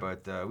other,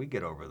 but we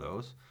get over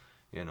those,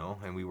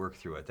 and we work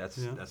through it. That's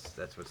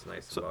what's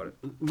nice about it.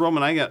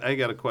 Roman, I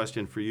got a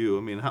question for you.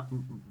 I mean,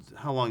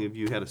 how long have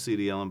you had a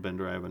CDL and been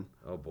driving?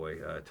 Oh boy,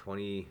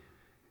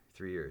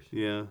 23 years.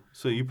 Yeah.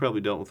 So you probably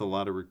dealt with a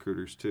lot of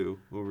recruiters too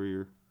over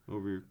your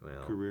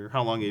career.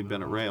 How long have you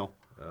been at rail?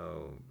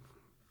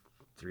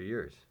 3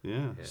 years.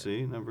 Yeah.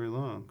 See, not very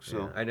long.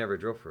 So I never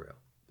drove for rail.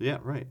 Yeah,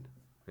 right.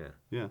 Yeah.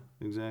 Yeah,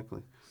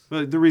 exactly.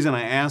 But the reason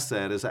I ask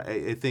that is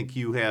I think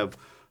you have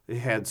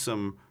had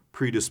some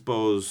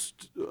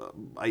predisposed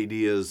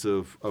ideas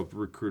of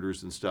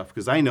recruiters and stuff,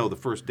 because I know the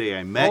first day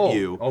I met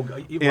you. Oh,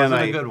 it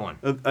wasn't a good one.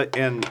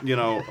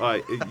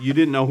 You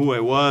didn't know who I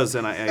was,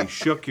 and I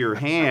shook your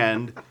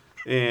hand,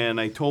 and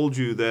I told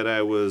you that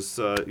I was,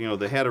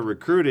 the head of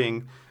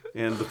recruiting.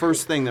 And the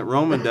first thing that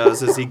Roman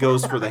does is he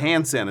goes for the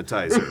hand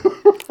sanitizer.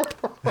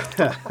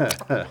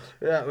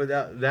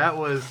 That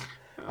was.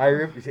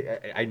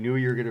 I knew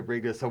you were going to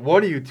bring this up.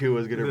 One of you two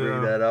was going to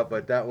bring that up,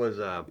 but that was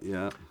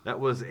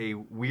a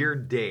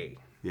weird day.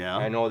 Yeah.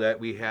 I know that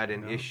we had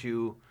an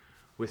issue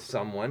with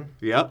someone.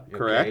 Yep, okay,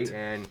 correct.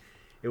 And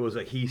it was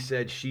a he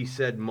said, she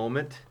said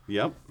moment.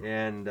 Yep.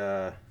 And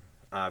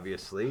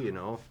obviously,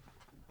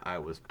 I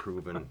was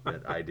proven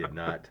that I did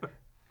not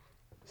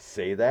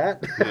say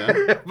that.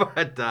 Yeah.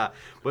 but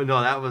no,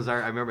 I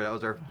remember that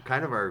was our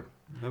kind of our.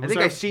 I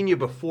think I've seen you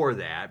before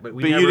that, but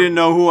you didn't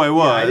know who I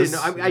was. Yeah,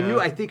 I didn't know.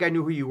 I think I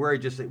knew who you were.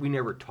 Just that we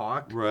never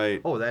talked.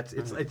 Right. Oh, it's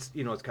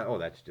kind of,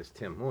 that's just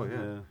Tim. Oh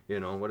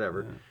yeah.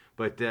 Whatever. Yeah.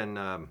 But then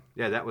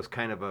that was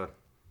kind of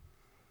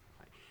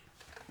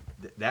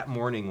that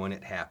morning when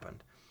it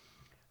happened,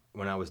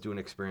 when I was doing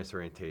experience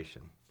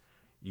orientation.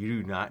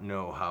 You do not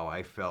know how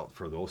I felt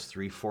for those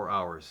 3-4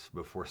 hours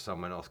before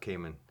someone else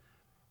came in.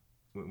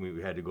 When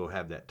we had to go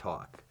have that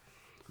talk.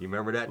 You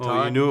remember that talk?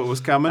 Oh, you knew it was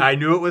coming? I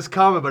knew it was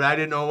coming, but I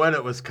didn't know when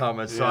it was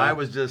coming. So I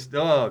was just,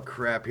 oh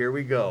crap, here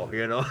we go,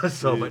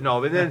 So,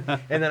 but then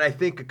I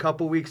think a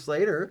couple weeks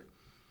later,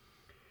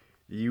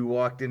 you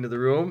walked into the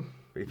room.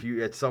 If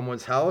you at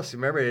someone's house,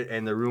 remember,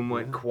 and the room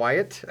went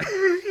quiet.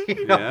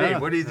 Hey,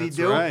 what does he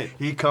do? Right.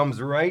 He comes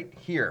right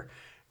here.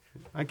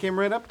 I came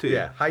right up to you.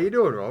 Yeah. How you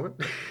doing, Roman?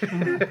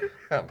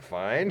 I'm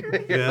fine.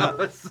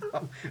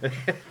 So,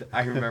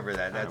 I remember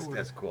that.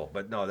 That's cool.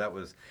 But no,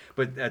 and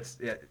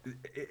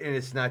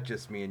it's not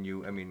just me and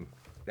you. I mean,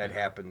 that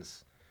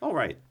happens Oh,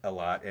 right. a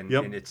lot, and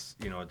Yep. and it's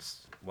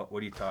it's what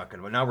are you talking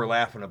about? Now we're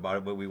laughing about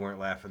it, but we weren't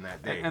laughing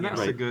that day. And you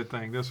that's know? a good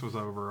thing. This was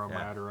over a Yeah.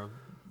 matter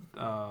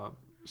of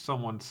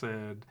someone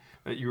said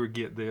that you would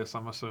get this.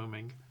 I'm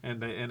assuming,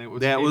 and it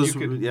was That and was,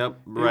 you could- yep, it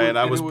right.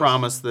 I and was it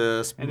promised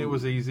this. and it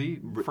was easy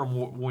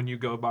from when you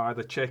go by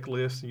the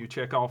checklist and you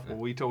check off. Well,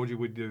 we told you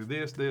we'd do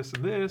this, this,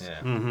 and this.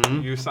 Yeah.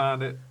 Mm-hmm. You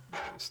signed it.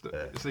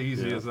 It's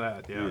easy Yeah. as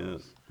that. Yeah.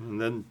 Yes. And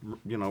then,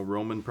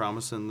 Roman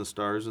promising the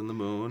stars and the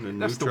moon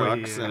and That's new the way he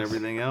trucks and is.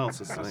 everything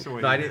else. It's That's like, the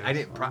way No, I it didn't.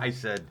 I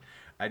is. didn't.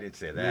 I didn't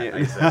say that. Yeah.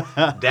 I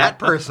said that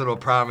person will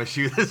promise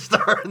you the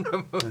star and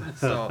the moon.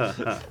 So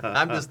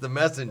I'm just the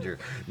messenger.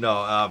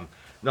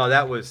 No,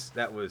 that was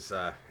it was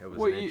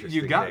Well, an interesting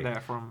you got day.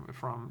 that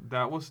from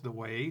that was the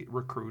way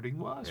recruiting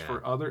was Yeah.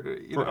 for other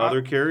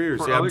other carriers,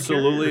 for other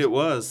absolutely carriers. it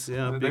was.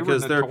 Yeah, They were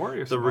because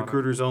notorious the about it.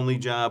 recruiter's only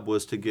job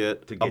was to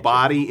get To a get you.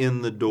 body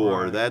in the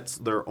door. Right. That's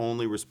their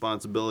only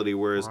responsibility.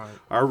 Whereas Right.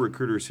 our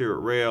recruiters here at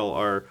Rail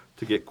are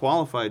to get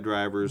qualified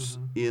drivers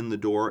Mm-hmm. in the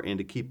door and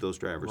to keep those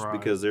drivers Right.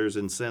 because there's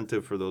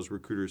incentive for those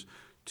recruiters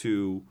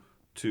to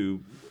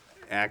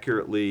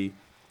accurately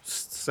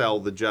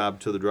sell the job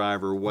to the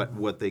driver,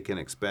 what they can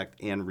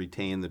expect, and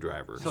retain the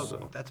driver.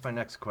 So that's my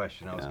next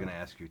question. I was going to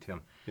ask you,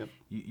 Tim. Yep.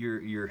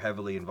 You're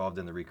heavily involved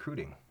in the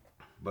recruiting,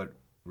 but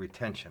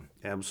retention.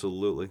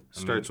 Absolutely.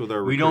 Starts with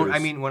our We recruiters. don't. I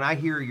mean, when I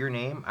hear your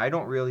name, I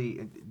don't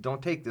really.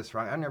 Don't take this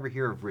wrong. I never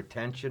hear of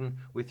retention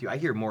with you. I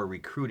hear more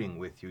recruiting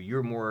with you.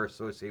 You're more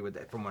associated with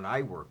that from what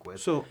I work with.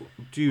 So,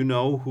 do you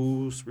know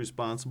who's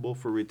responsible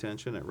for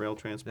retention at Rail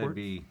Transport? That'd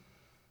be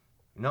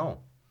no.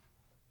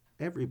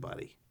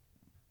 Everybody.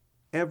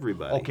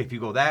 Everybody. Okay, if you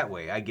go that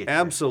way, I get you.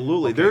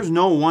 Absolutely. Okay. There's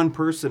no one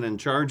person in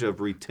charge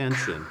of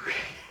retention.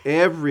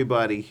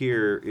 Everybody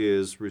here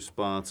is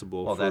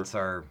responsible Well, for that's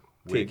our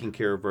taking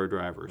care of our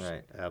drivers.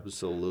 Right.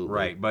 Absolutely.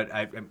 right. But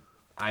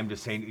I'm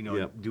just saying.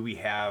 Yep. Do we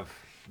have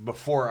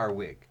before our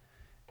wig?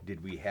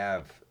 Did we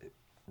have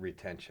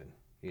retention?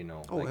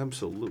 Oh,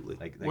 absolutely.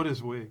 What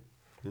is we?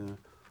 Yeah.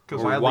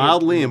 Because Or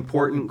wildly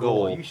important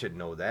goal. You should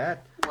know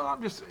that. well,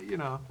 I'm just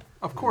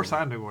of course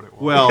I knew what it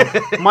was.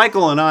 Well,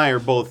 Michael and I are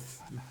both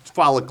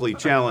follically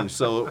challenged,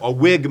 so a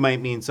wig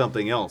might mean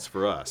something else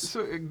for us.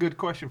 So a good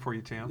question for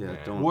you, Tim. Yeah,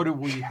 don't- What do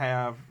we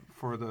have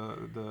for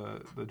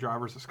the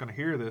drivers that's going to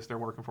hear this? They're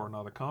working for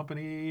another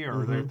company or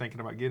Mm-hmm. they're thinking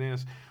about getting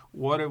this.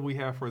 What do we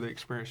have for the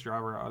experienced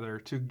driver out there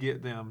to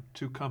get them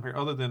to come here?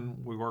 Other than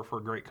we work for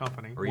a great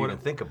company, Or what, even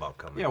think about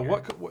coming. yeah,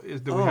 here.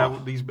 do we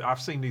have these?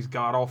 I've seen these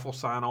god awful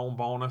sign-on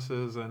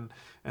bonuses and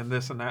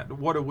this and that.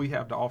 What do we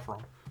have to offer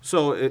them?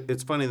 So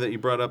it's funny that you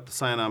brought up the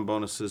sign-on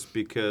bonuses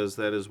because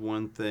that is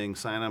one thing.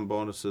 Sign-on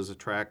bonuses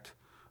attract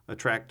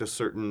a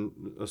certain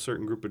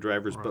group of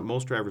drivers, but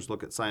most drivers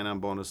look at sign-on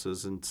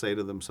bonuses and say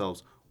to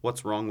themselves,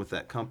 "What's wrong with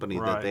that company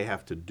that Right. they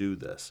have to do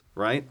this?"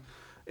 Right?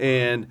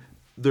 And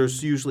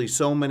there's usually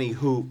so many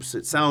hoops.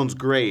 It sounds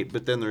great,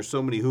 but then there's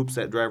so many hoops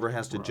that driver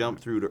has to jump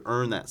through to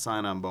earn that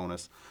sign-on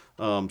bonus.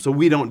 So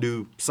we don't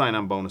do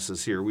sign-on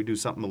bonuses here. We do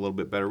something a little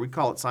bit better. We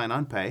call it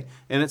sign-on pay,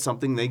 and it's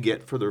something they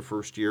get for their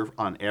first year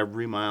on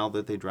every mile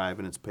that they drive,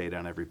 and it's paid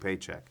on every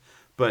paycheck.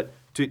 But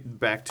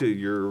back to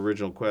your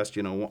original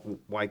question,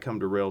 why come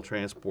to Rail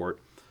Transport?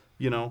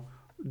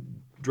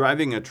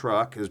 Driving a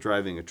truck is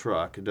driving a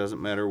truck. It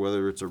doesn't matter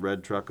whether it's a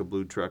red truck, a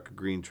blue truck, a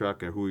green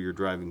truck, or who you're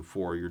driving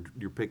for.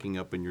 You're picking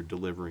up and you're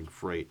delivering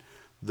freight.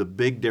 The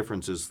big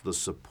difference is the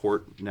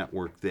support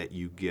network that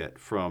you get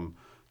from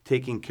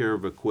taking care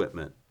of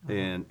equipment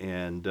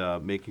and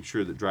making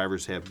sure that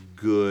drivers have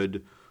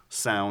good,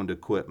 sound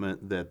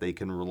equipment that they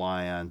can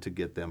rely on to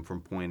get them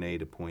from point A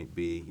to point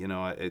B.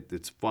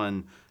 It's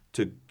fun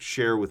to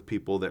share with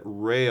people that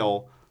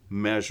Rail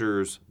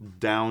measures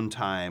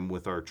downtime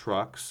with our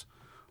trucks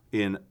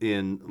in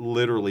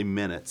literally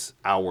minutes,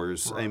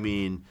 hours. Right. I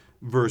mean,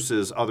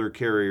 versus other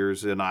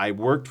carriers, and I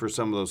worked for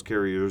some of those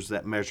carriers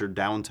that measured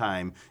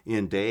downtime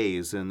in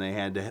days, and they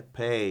had to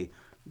pay,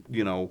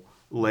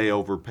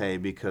 layover pay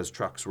because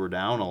trucks were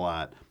down a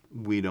lot.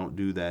 We don't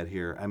do that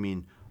here. I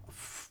mean,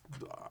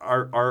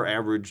 our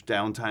average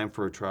downtime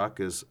for a truck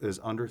is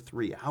under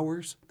 3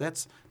 hours.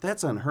 That's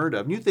unheard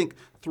of. And you think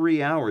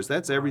 3 hours?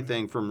 That's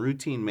everything from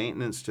routine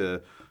maintenance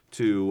to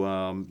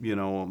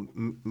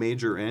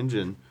major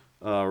engine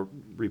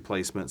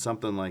replacement,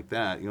 something like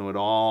that. It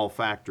all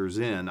factors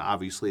in.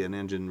 Obviously, an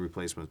engine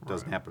replacement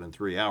doesn't happen in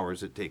 3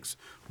 hours. It takes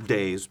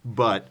days.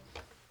 But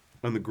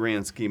in the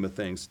grand scheme of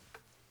things,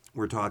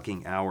 we're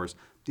talking hours.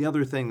 The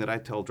other thing that I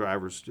tell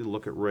drivers to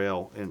look at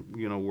Rail, and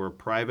we're a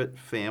private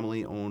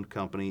family-owned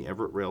company.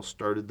 Everett Rail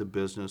started the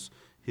business.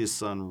 His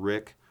son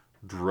Rick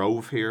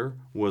drove here,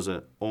 was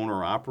an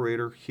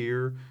owner-operator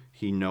here.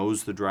 He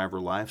knows the driver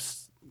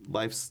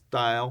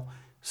lifestyle.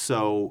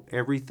 So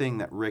everything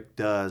that Rick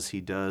does, he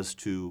does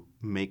to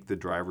make the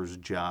drivers'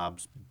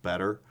 jobs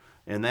better.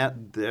 And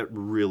that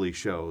really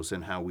shows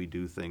in how we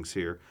do things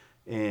here.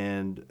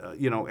 And,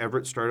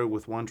 Everett started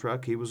with one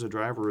truck. He was a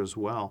driver as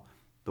well.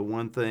 The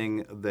one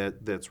thing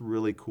that's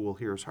really cool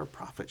here is our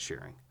profit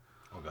sharing.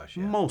 Oh gosh,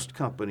 yeah. Most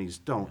companies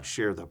don't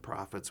share the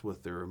profits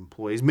with their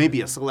employees.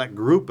 Maybe a select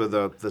group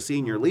of the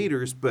senior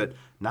leaders, but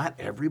not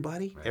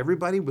everybody. Right.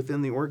 Everybody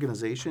within the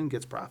organization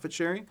gets profit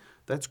sharing.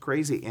 That's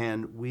crazy.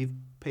 And we've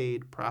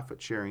paid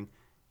profit sharing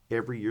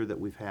every year that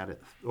we've had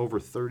it, over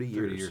 30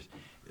 years. 30 years.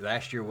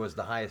 Last year was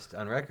the highest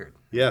on record.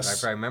 Yes.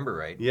 If I remember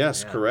right.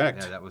 Yes, Yeah.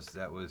 correct. Yeah, that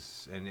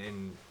was,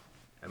 and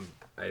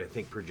I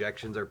think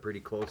projections are pretty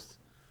close.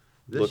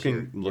 This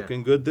year.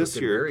 Looking good this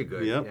Looking year. very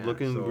good. Yep, Yeah.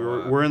 looking.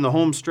 So, we're in the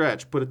home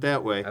stretch. Put it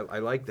that way. I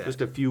like that.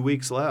 Just a few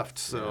weeks left.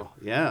 So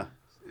yeah.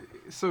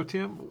 So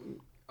Tim,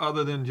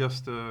 other than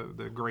just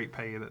the great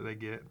pay that they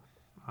get,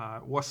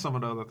 what's some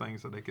of the other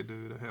things that they could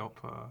do to help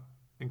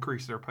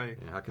increase their pay,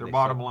 Yeah, how can their they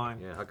bottom line?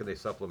 Yeah, how could they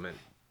supplement?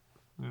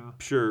 Yeah.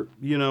 Sure.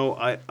 You know,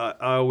 I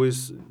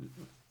always,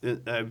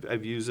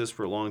 I've used this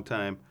for a long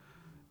time.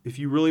 If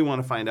you really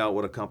want to find out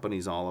what a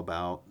company's all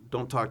about,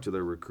 don't talk to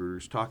their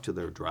recruiters, talk to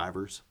their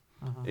drivers.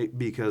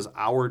 Because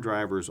our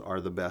drivers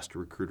are the best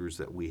recruiters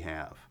that we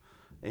have.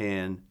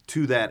 And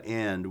to that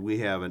end, we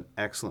have an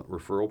excellent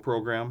referral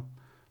program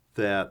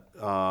that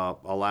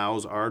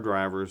allows our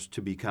drivers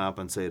to be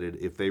compensated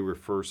if they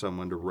refer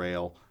someone to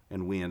rail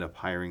and we end up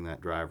hiring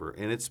that driver.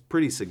 And it's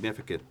pretty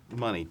significant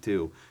money,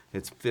 too.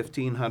 It's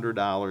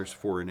 $1,500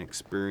 for an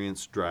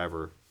experienced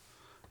driver,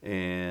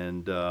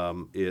 and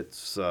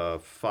it's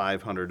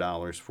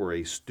 $500 for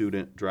a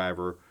student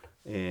driver,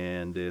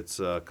 and it's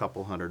a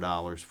couple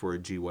 $100 for a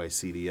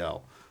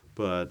GYCDL.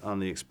 But on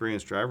the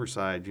experienced driver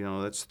side, you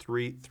know, that's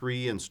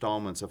three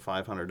installments of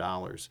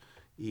 $500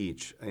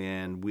 each.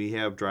 And we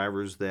have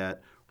drivers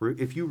that,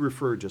 if you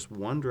refer just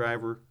one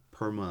driver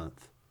per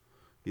month,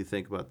 you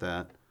think about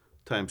that,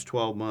 times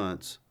 12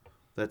 months,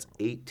 that's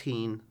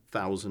 $18,000.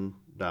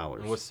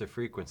 And what's the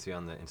frequency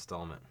on the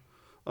installment?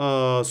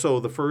 So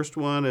the first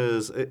one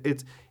is,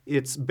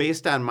 it's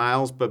based on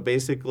miles, but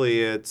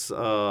basically it's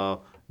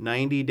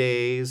 90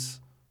 days,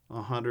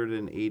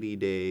 180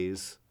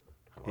 days,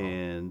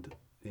 and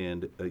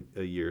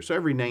a year. So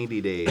every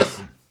 90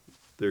 days,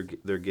 they're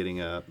getting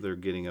a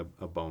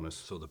bonus.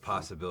 So the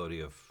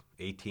possibility of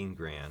 18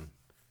 grand,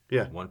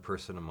 Yeah, one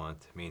person a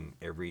month. I mean,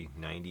 every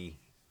 90.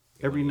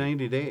 every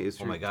 90 days.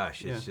 Oh my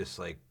gosh, it's yeah. just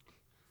like,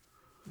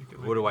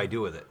 what do I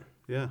do with it?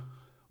 Yeah.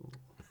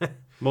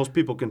 Most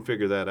people can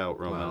figure that out,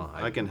 Roman. Well,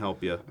 I can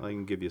help you. I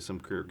can give you some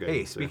career guidance.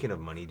 Hey, speaking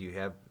of money, do you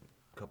have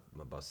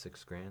about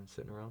 6 grand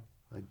sitting around?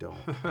 I don't.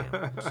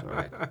 Yeah.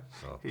 Sorry.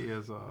 So, He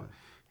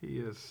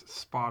has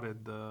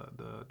spotted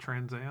the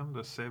Trans Am,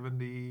 the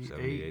 78,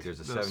 78. There's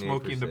a the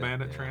Smoking the 78%,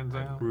 Bandit yeah. Trans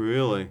Am.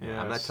 Really?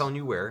 Yeah. I'm not Yes. telling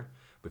you where,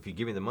 but if you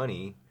give me the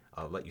money,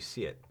 I'll let you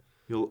see it.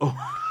 You'll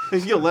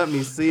let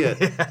me see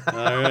it.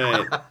 All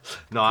right.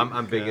 No,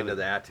 I'm big into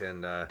that,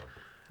 and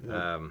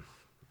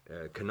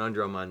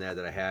conundrum on that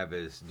I have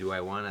is, do I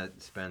want to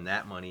spend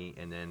that money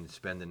and then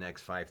spend the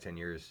next 5-10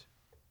 years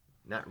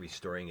not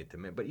restoring it to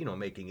me, but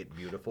making it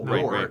beautiful?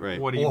 Right, Or- right.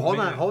 What do you hold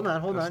mean?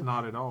 on. That's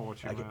not at all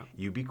what you Okay, meant.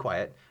 you be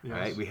quiet. Yes. All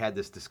right, we had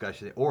this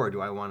discussion. Or do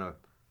I want to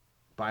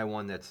buy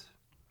one that's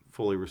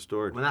Fully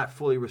restored. not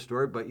fully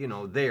restored, but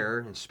there,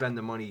 and spend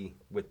the money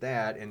with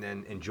that, and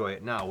then enjoy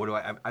it now? What do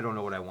I don't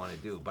know what I want to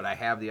do, but I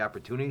have the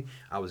opportunity.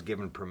 I was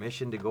given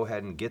permission to go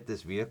ahead and get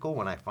this vehicle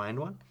when I find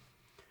one.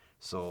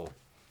 So,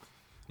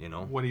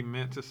 What he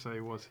meant to say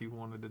was he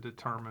wanted to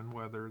determine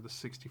whether the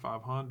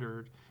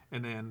 6,500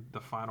 and then the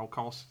final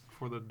cost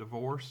for the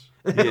divorce.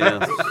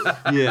 Yeah.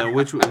 Yeah.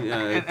 Which it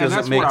And doesn't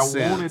that's make what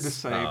sense. I wanted to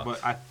say, No.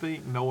 but I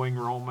think knowing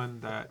Roman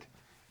that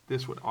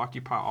this would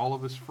occupy all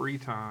of his free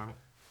time,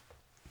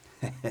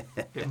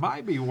 it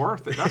might be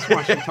worth it. That's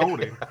why she told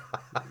him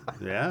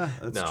Yeah,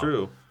 that's No.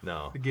 true.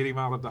 No, to get him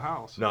out of the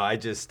house. no, I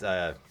just.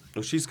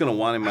 Well, she's going to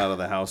want him out of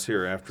the house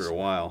here after a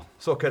while.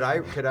 So could I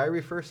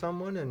refer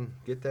someone and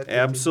get that? 15?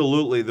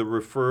 Absolutely. The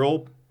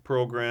referral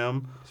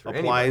program for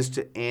applies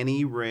to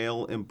any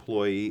rail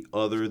employee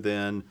other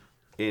than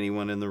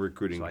anyone in the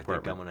recruiting So I think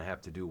department. I'm going to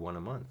have to do one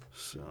a month.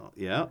 So,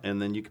 yeah,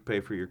 and then you can pay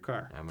for your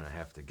car. I'm going to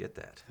have to get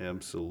that.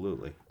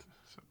 Absolutely.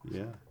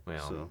 Yeah.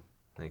 Well, So,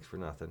 thanks for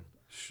nothing.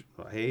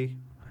 hey,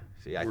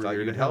 See, I We're thought here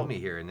to you'd help help. me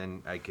here, and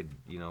then I could,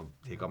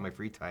 take all my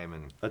free time.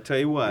 And I'll tell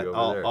you what, Be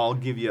over there. I'll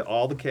give you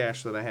all the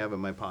cash that I have in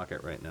my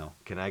pocket right now.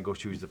 can I go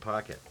choose the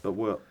pocket? But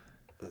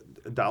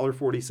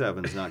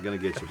 $1.47 is not going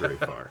to get you very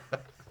far.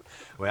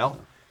 Well,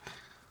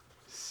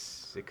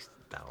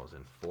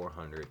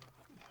 6,400.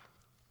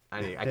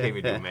 I can't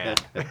even do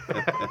math.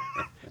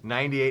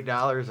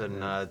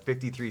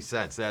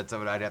 $98.53. That's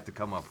what I'd have to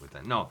come up with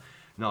then. No,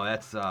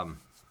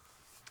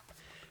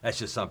 that's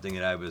just something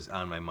that I was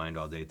on my mind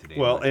all day today.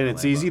 Well, and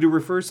it's easy to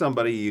refer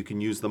somebody. You can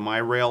use the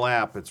MyRail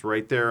app. It's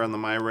right there on the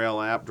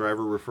MyRail app,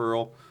 driver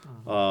referral.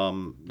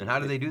 And how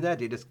do they do that?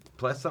 They just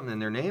plus something in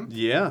their name?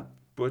 Yeah,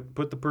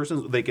 put the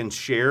person's. They can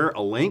share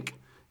a link,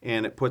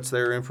 and it puts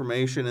their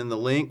information in the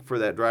link for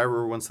that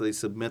driver. Once they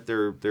submit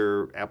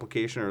their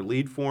application or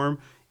lead form,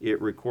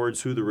 it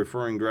records who the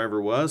referring driver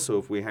was. So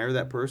if we hire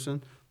that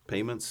person,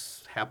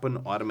 payments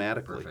happen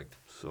automatically. Perfect.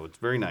 So it's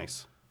very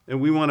nice. And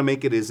we want to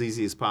make it as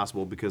easy as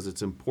possible because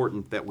it's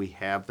important that we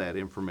have that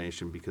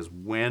information, because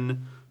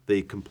when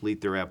they complete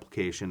their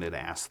application, it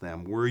asks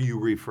them, were you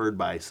referred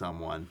by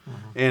someone?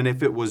 And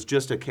if it was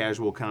just a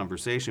casual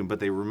conversation, but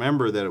they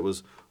remember that it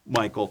was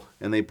Michael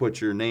and they put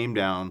your name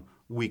down,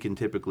 we can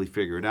typically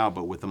figure it out.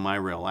 But with the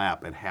MyRail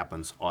app, it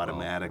happens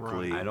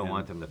automatically. I don't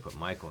want them to put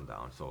Michael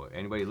down. So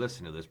anybody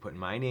listening to this, put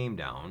my name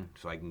down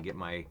so I can get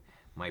my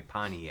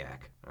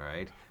Pontiac, all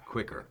right,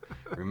 quicker.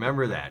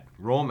 Remember that.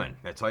 Roman,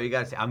 that's all you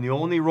got to say. I'm the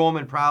only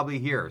Roman probably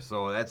here,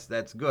 so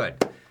that's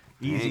good.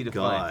 Easy Thank to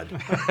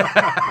God.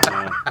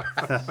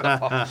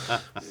 find.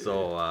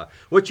 So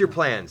what's your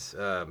plans,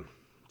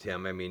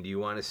 Tim? I mean, do you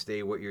want to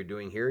stay what you're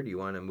doing here? Do you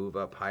want to move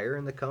up higher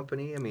in the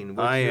company? I mean,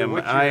 what's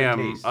your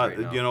taste right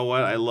now? You know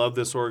what? I love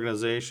this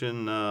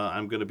organization.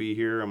 I'm going to be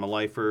here. I'm a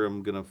lifer.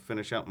 I'm going to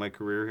finish out my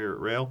career here at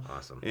Rail.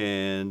 Awesome.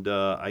 And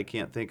I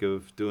can't think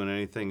of doing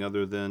anything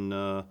other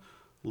than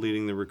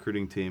leading the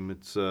recruiting team.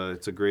 It's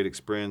a great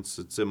experience.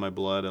 It's in my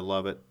blood. I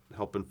love it.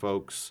 Helping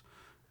folks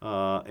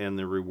and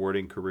the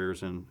rewarding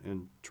careers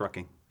in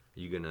trucking. Are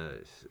you going to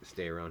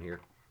stay around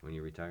here when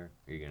you retire?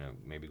 Are you going to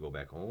maybe go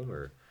back home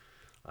or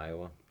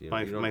Iowa?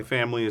 My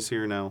family is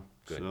here now.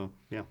 Good. So,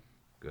 yeah.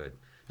 Good.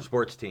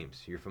 Sports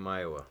teams. You're from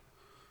Iowa.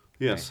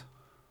 Yes. Okay.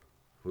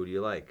 Who do you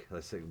like?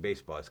 Let's say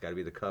baseball. It's got to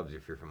be the Cubs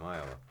if you're from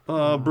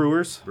Iowa.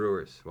 Brewers.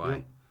 Brewers. Why?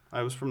 Yeah.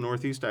 I was from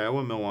Northeast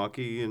Iowa.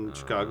 Milwaukee and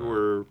Chicago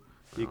were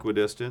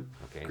equidistant.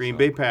 Okay, Green so-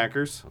 Bay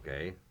Packers.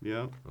 Okay.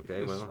 Yeah.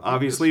 Okay. Well.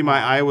 Obviously,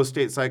 my Iowa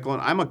State Cyclone.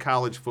 I'm a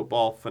college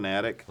football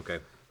fanatic. Okay.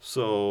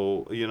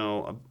 So,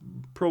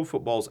 pro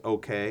football's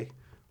okay,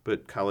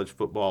 but college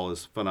football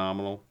is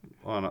phenomenal.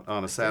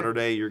 On a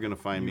Saturday, you're going to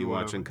find me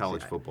watching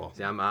college football.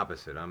 See, I'm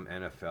opposite. I'm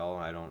NFL.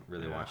 I don't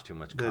really watch too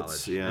much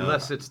college. Yeah.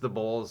 Unless it's the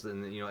Bulls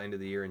and end of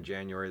the year in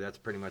January. That's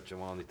pretty much the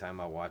only time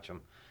I watch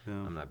them. Yeah.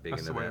 I'm not big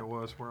That's the into way that. it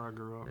was where I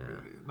grew up.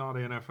 Not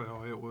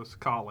NFL, it was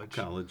college.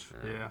 College.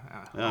 Yeah.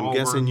 I'm Auburn.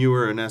 guessing you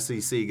were an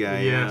SEC guy.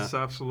 Yes,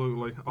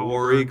 absolutely.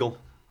 War Eagle.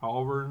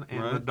 Auburn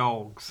and the Right.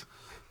 Dogs.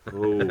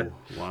 Oh,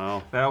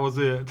 wow. That was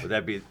it. Would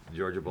that be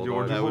Georgia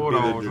Bulldogs? Georgia That would be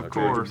Bulldogs, the of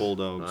Georgia course.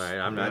 Bulldogs. All right,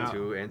 I'm not Yeah.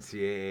 too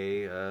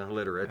NCAA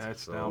literate.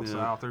 That's so. down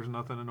south. There's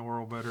nothing in the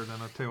world better than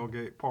a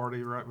tailgate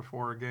party right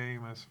before a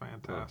game. That's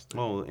fantastic.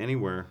 Oh,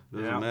 anywhere.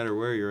 Doesn't Yeah. matter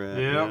where you're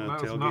at. Yeah,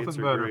 that's tailgates nothing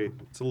are better. great.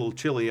 It's a little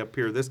chilly up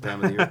here this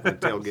time of the year for a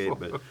tailgate,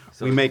 but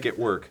So- we make it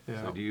work.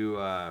 Yeah. So do you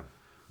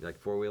like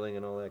four-wheeling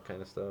and all that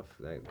kind of stuff?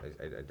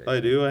 I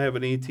do. I have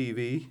an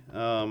ATV.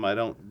 I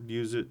don't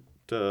use it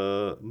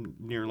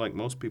near like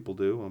most people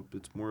do.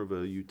 It's more of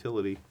a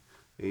utility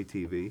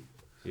ATV.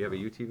 You have a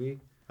UTV?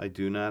 I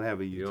do not have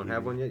a UTV. You don't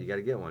have one yet? You got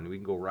to get one. We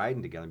can go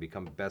riding together and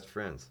become best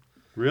friends.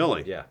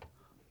 Really? Yeah.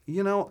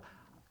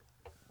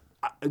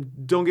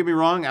 Don't get me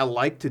wrong. I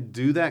like to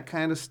do that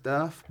kind of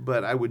stuff,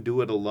 but I would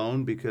do it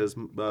alone because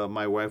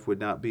my wife would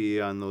not be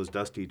on those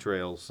dusty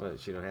trails. Well,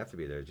 she don't have to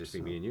be there. Just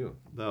be me and you.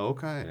 Oh,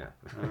 okay. Yeah.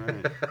 All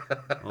right.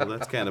 Well,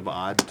 that's kind of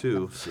odd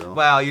too. So.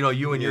 Well,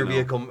 you and your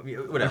vehicle,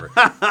 whatever.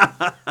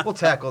 We'll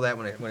tackle that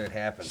when it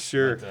happens.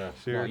 Sure, But,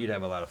 sure. Well, you'd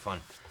have a lot of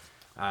fun.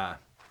 Do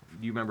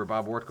you remember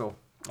Bob Wortko?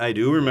 I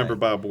do remember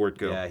Bob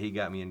Wortko. Yeah, he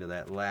got me into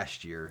that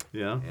last year.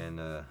 Yeah.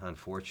 And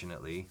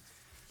fortunately,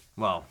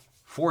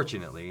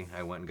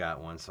 I went and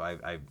got one, so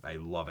I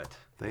love it.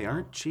 They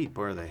aren't cheap,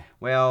 are they?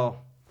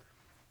 Well,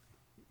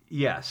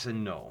 yes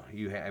and no.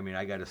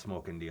 I got a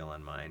smoking deal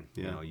on mine.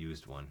 Yeah.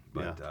 Used one,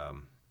 but So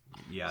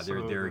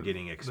they're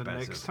getting expensive. The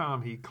next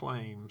time he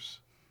claims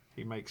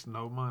he makes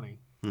no money,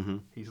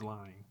 he's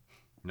lying.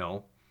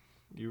 No.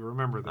 You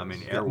remember this? I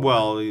mean,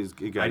 Well, he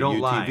got I a don't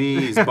UTV. lie.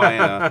 He's buying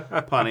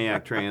a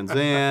Pontiac Trans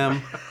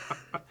Am.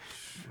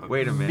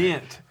 Wait a minute.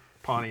 Mint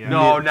Pontiac.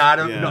 No, not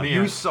a, Yeah. no.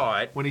 You Mint. saw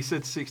it. When he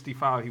said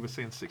 65, he was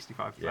saying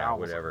 65,000. Yeah,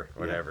 whatever.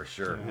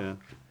 Sure. Yeah,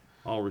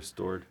 all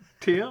restored.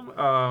 Tim,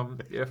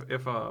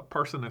 if a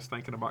person is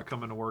thinking about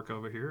coming to work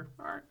over here,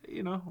 or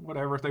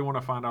whatever, if they want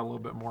to find out a little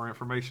bit more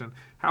information,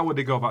 how would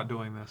they go about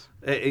doing this?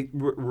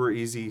 We're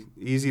easy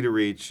to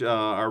reach.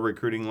 Our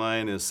recruiting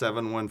line is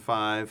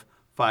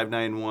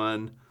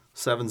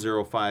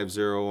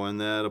 715-591-7050,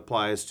 and that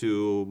applies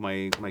to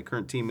my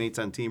current teammates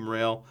on Team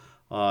Rail.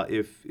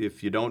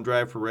 If you don't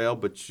drive for Rail,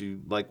 but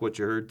you like what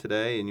you heard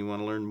today and you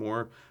want to learn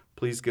more,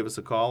 please give us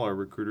a call. Our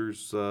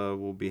recruiters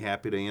will be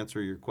happy to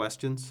answer your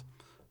questions.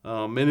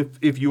 And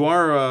if you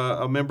are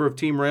a member of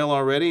Team Rail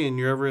already and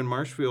you're ever in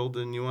Marshfield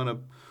and you want to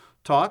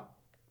talk,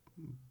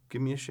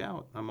 give me a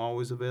shout. I'm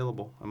always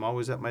available. I'm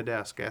always at my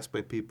desk. Ask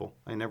my people.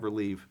 I never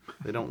leave.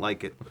 They don't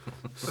like it.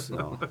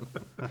 So.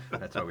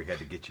 That's why we had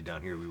to get you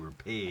down here. We were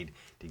paid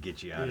to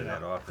get you out of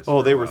that office. Oh,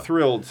 for they a were while.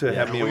 thrilled to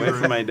have me away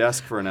from my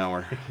desk for an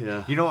hour.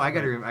 Yeah.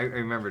 I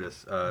remember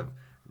this.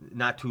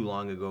 Not too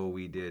long ago,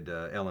 we did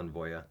Ellen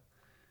Voya.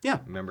 Yeah.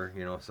 Remember?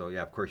 So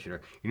yeah, of course you know.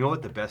 You know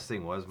what the best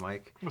thing was,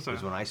 Mike? What's that?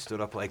 Was when I stood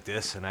up like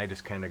this and I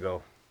just kind of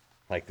go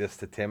like this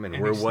to Tim, and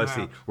And where he was he?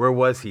 snapped. Where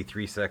was he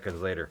 3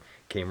 seconds later?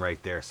 Came right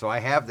there. So I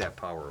have that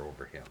power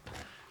over him.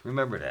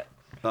 Remember that.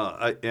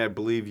 I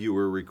believe you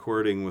were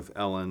recording with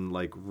Ellen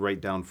like right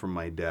down from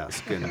my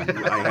desk, and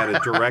I had a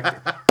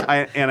direct.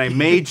 I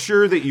made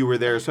sure that you were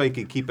there so I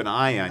could keep an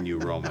eye on you,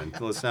 Roman.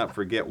 Let's not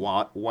forget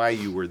why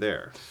you were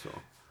there. So.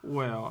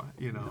 Well,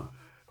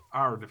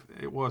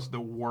 it was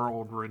the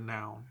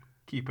world-renowned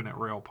Keeping It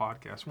Real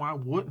podcast. Why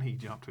wouldn't he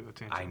jump to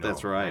attention? I know.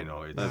 That's right. I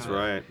know. That's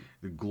right.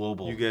 The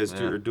global. You guys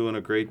are doing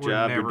a great We're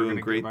job. You're never doing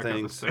gonna great get back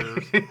up the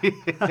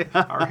things. stairs.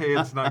 Our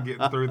head's not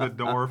getting through the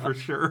door for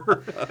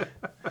sure.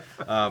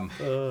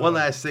 One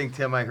last thing,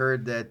 Tim. I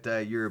heard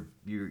that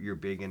you're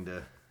big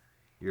into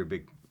you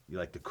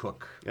like to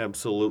cook.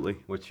 Absolutely.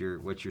 What's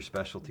your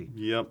specialty?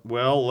 Yep.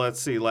 Well,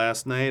 let's see.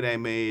 Last night I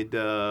made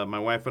my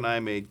wife and I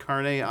made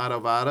carne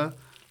adobada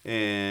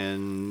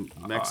and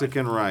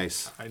Mexican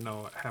rice. I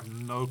have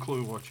no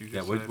clue what you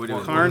just said. what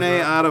is Carne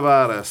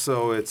adobada.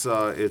 So it's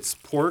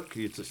pork.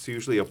 It's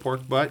usually a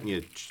pork butt, and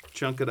you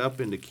chunk it up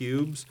into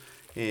cubes,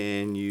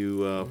 and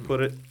you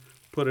put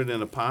it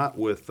in a pot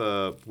with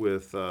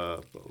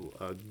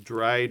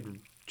dried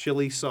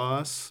chili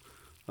sauce.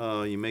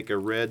 You make a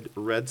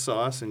red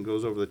sauce and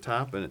goes over the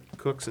top, and it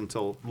cooks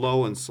until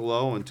low and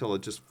slow until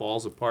it just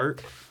falls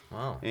apart.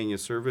 Wow. And you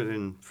serve it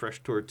in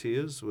fresh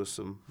tortillas with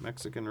some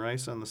Mexican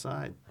rice on the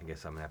side. I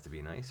guess I'm gonna have to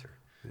be nicer.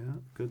 Yeah,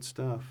 good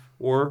stuff.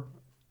 Or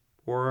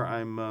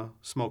I'm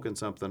smoking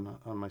something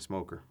on my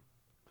smoker.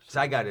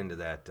 So I got into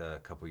that a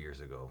couple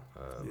years ago.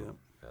 Yeah.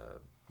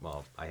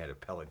 Well, I had a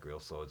pellet grill,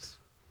 so it's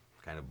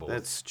kind of both.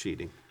 That's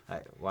cheating.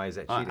 Why is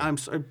that cheating? I'm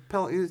sorry,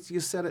 you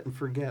said it and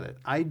forget it.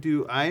 I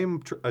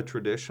am a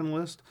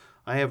traditionalist.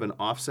 I have an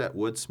offset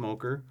wood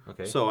smoker,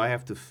 Okay. So I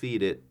have to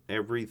feed it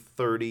every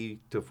 30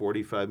 to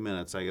 45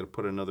 minutes. I got to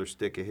put another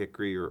stick of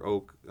hickory or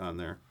oak on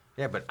there.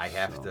 Yeah, but I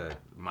have to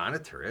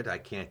monitor it. I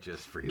can't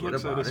just He forget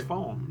looks about at his it.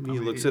 phone. He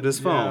looks at his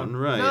phone,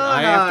 right? No,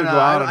 I have to go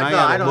out and I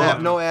got to don't look.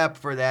 have no app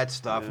for that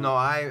stuff. No,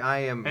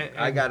 I And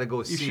got to go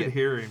you see should it.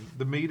 hear him.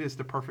 The meat is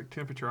the perfect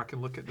temperature. I can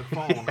look at the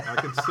phone. I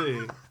can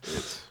see.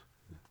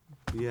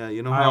 Yeah,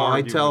 you know I how I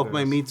argue tell with if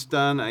my this. meat's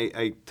done,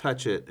 I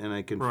touch it and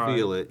I can Right.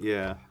 feel it.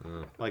 Yeah,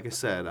 like I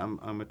said, I'm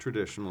a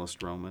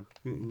traditionalist, Roman.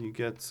 You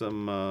get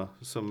some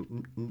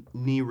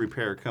knee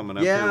repair coming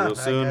up Yeah, here I real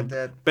soon. got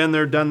that. Been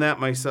there, done that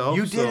myself.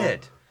 You so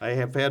did? I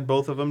have had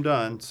both of them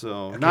done.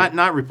 So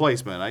not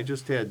replacement. I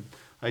just had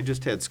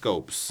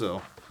scopes.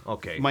 So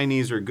Okay. my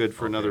knees are good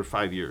for another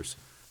 5 years.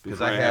 Because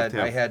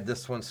before I had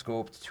this one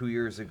scoped 2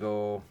 years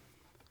ago,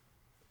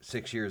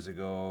 6 years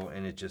ago,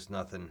 and it just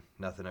nothing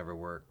ever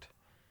worked.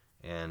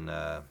 And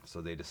so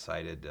they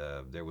decided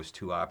there was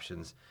two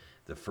options.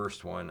 The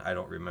first one, I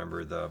don't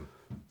remember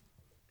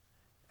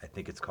I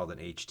think it's called an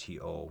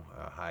HTO,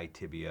 high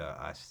tibia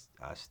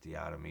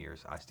osteotomy or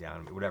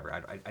osteotomy, whatever.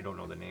 I don't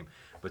know the name,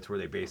 but it's where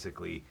they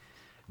basically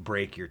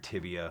break your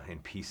tibia in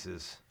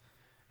pieces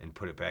and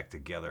put it back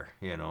together.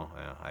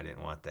 I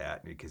didn't want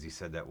that because he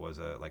said that was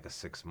like a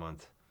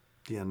 6-month.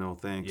 Yeah, no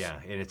thanks. Yeah,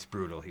 and it's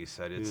brutal. He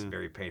said it's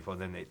very painful.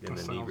 And then the knee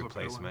sounds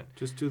replacement.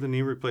 Just do the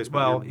knee replacement.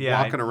 Well, You're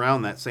yeah, walking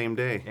around that same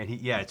day. And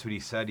that's what he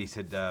said. He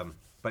said,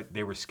 but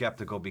they were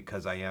skeptical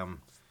because I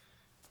am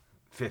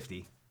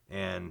 50,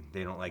 and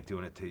they don't like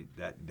doing it to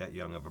that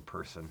young of a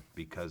person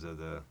because of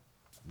the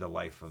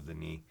life of the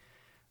knee.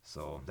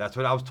 So that's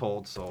what I was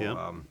told.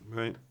 So,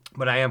 right.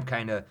 But I am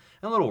kind of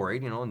a little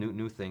worried.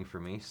 New thing for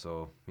me.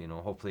 So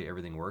hopefully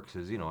everything works.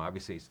 Because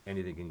obviously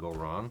anything can go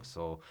wrong.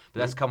 So, but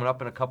that's coming up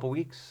in a couple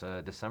weeks,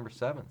 December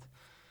 7th.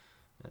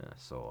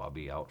 So I'll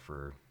be out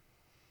for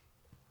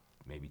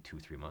maybe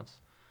 2-3 months,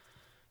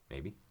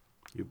 maybe.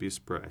 You'd be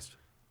surprised.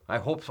 I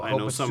hope so. I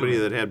know it's somebody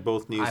sooner. that had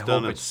both knees I done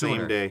hope at the it's same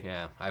sooner. day.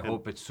 Yeah, I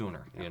hope it's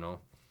sooner. Yep.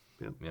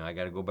 I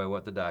got to go by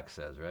what the doc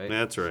says, right?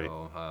 That's right.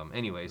 So,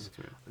 anyways, That's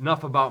right.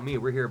 enough about me.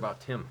 We're here about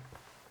Tim.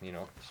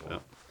 So.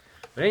 Yep.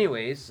 But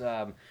anyways,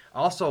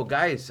 also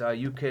guys,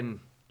 you can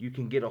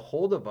get a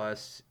hold of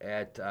us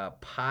at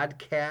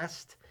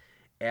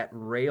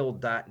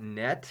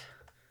podcast@rail.net.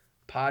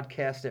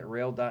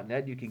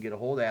 Podcast@rail.net. You can get a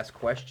hold, ask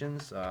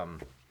questions, how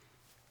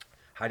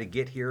to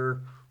get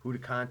here, who to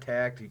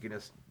contact. You can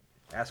just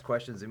ask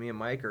questions to me and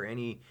Mike or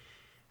any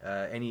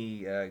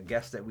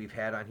guests that we've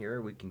had on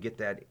here. We can get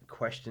that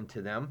question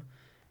to them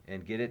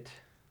and get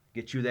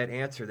you that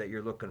answer that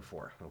you're looking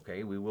for.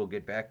 Okay, we will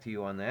get back to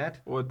you on that.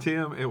 Well,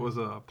 Tim, it was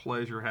a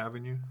pleasure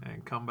having you,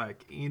 and come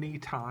back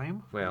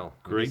anytime. Well,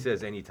 when Great. he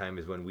says anytime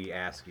is when we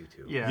ask you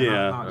to. Yeah,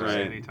 Yeah, not just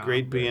right. anytime.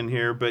 Great being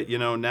here. But,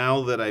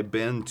 now that I've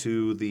been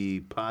to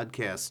the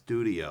podcast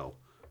studio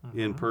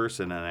in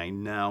person, and I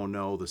now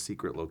know the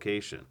secret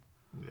location,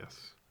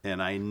 Yes.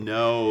 and I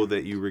know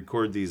that you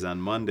record these on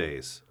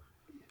Mondays,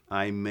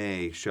 I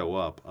may show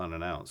up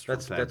unannounced from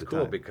That's time to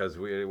cool time. because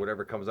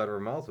whatever comes out of our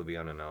mouth will be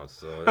unannounced.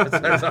 So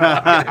that's all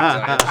I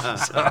can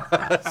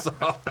tell you.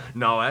 So,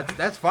 no,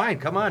 that's fine.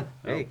 Come on,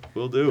 hey,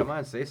 will do. Come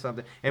on, say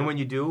something. And when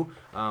you do,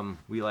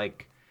 we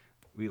like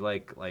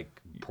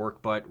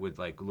pork butt with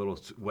like little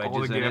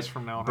wedges the in guests it,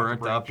 from now have to burnt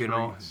bring up,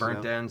 treats.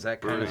 burnt ends,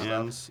 that kind Burnt of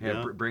ends, stuff.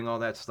 Yeah, yeah. bring all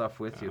that stuff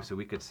with you so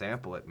we could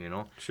sample it.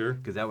 Sure.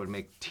 Because that would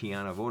make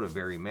Tiana Voda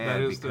very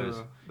mad That is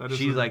because that is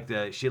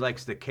she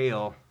likes the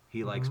kale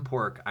he likes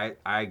pork,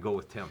 I go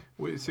with Tim.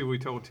 We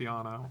told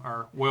Tiana,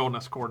 our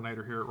wellness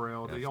coordinator here at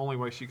Rail, the only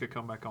way she could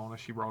come back on is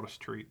she brought us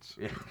treats.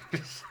 Yeah.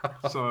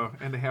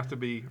 And they have to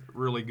be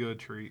really good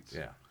treats.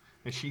 Yeah.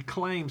 And she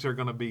claims they're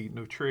going to be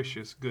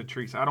nutritious, good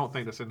treats. I don't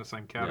think that's in the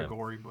same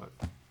category, but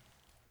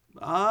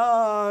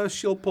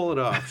she'll pull it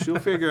off. She'll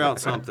figure out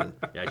something.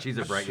 Yeah, she's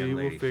a bright young She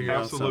lady. will figure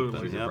out Absolutely.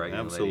 something. She's a Yep, bright young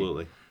lady.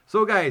 absolutely.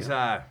 So, guys,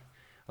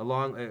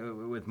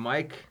 along with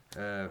Mike,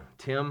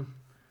 Tim,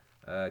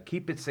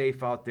 keep it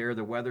safe out there.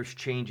 The weather's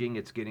changing.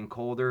 It's getting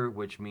colder,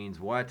 which means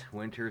what?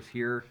 Winter's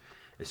here,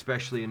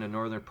 especially in the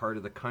northern part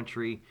of the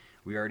country.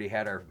 We already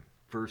had our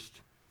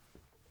first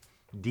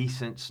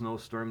decent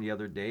snowstorm the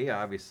other day.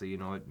 Obviously,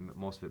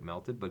 most of it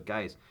melted. But,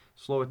 guys,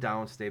 slow it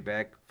down. Stay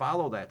back.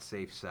 Follow that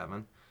Safe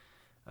 7.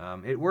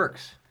 It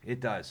works. It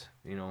does.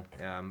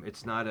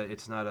 It's not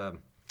a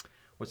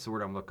what's the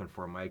word I'm looking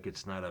for, Mike?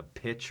 It's not a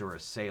pitch or a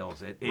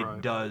sales. It Right.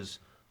 does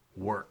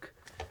work,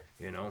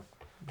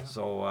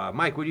 So,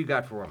 Mike, what do you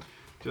got for them?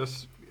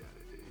 just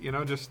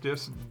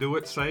do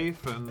it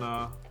safe, and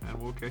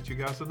we'll catch you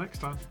guys the next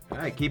time. All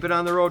right, keep it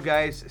on the road,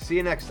 guys. See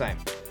you next time.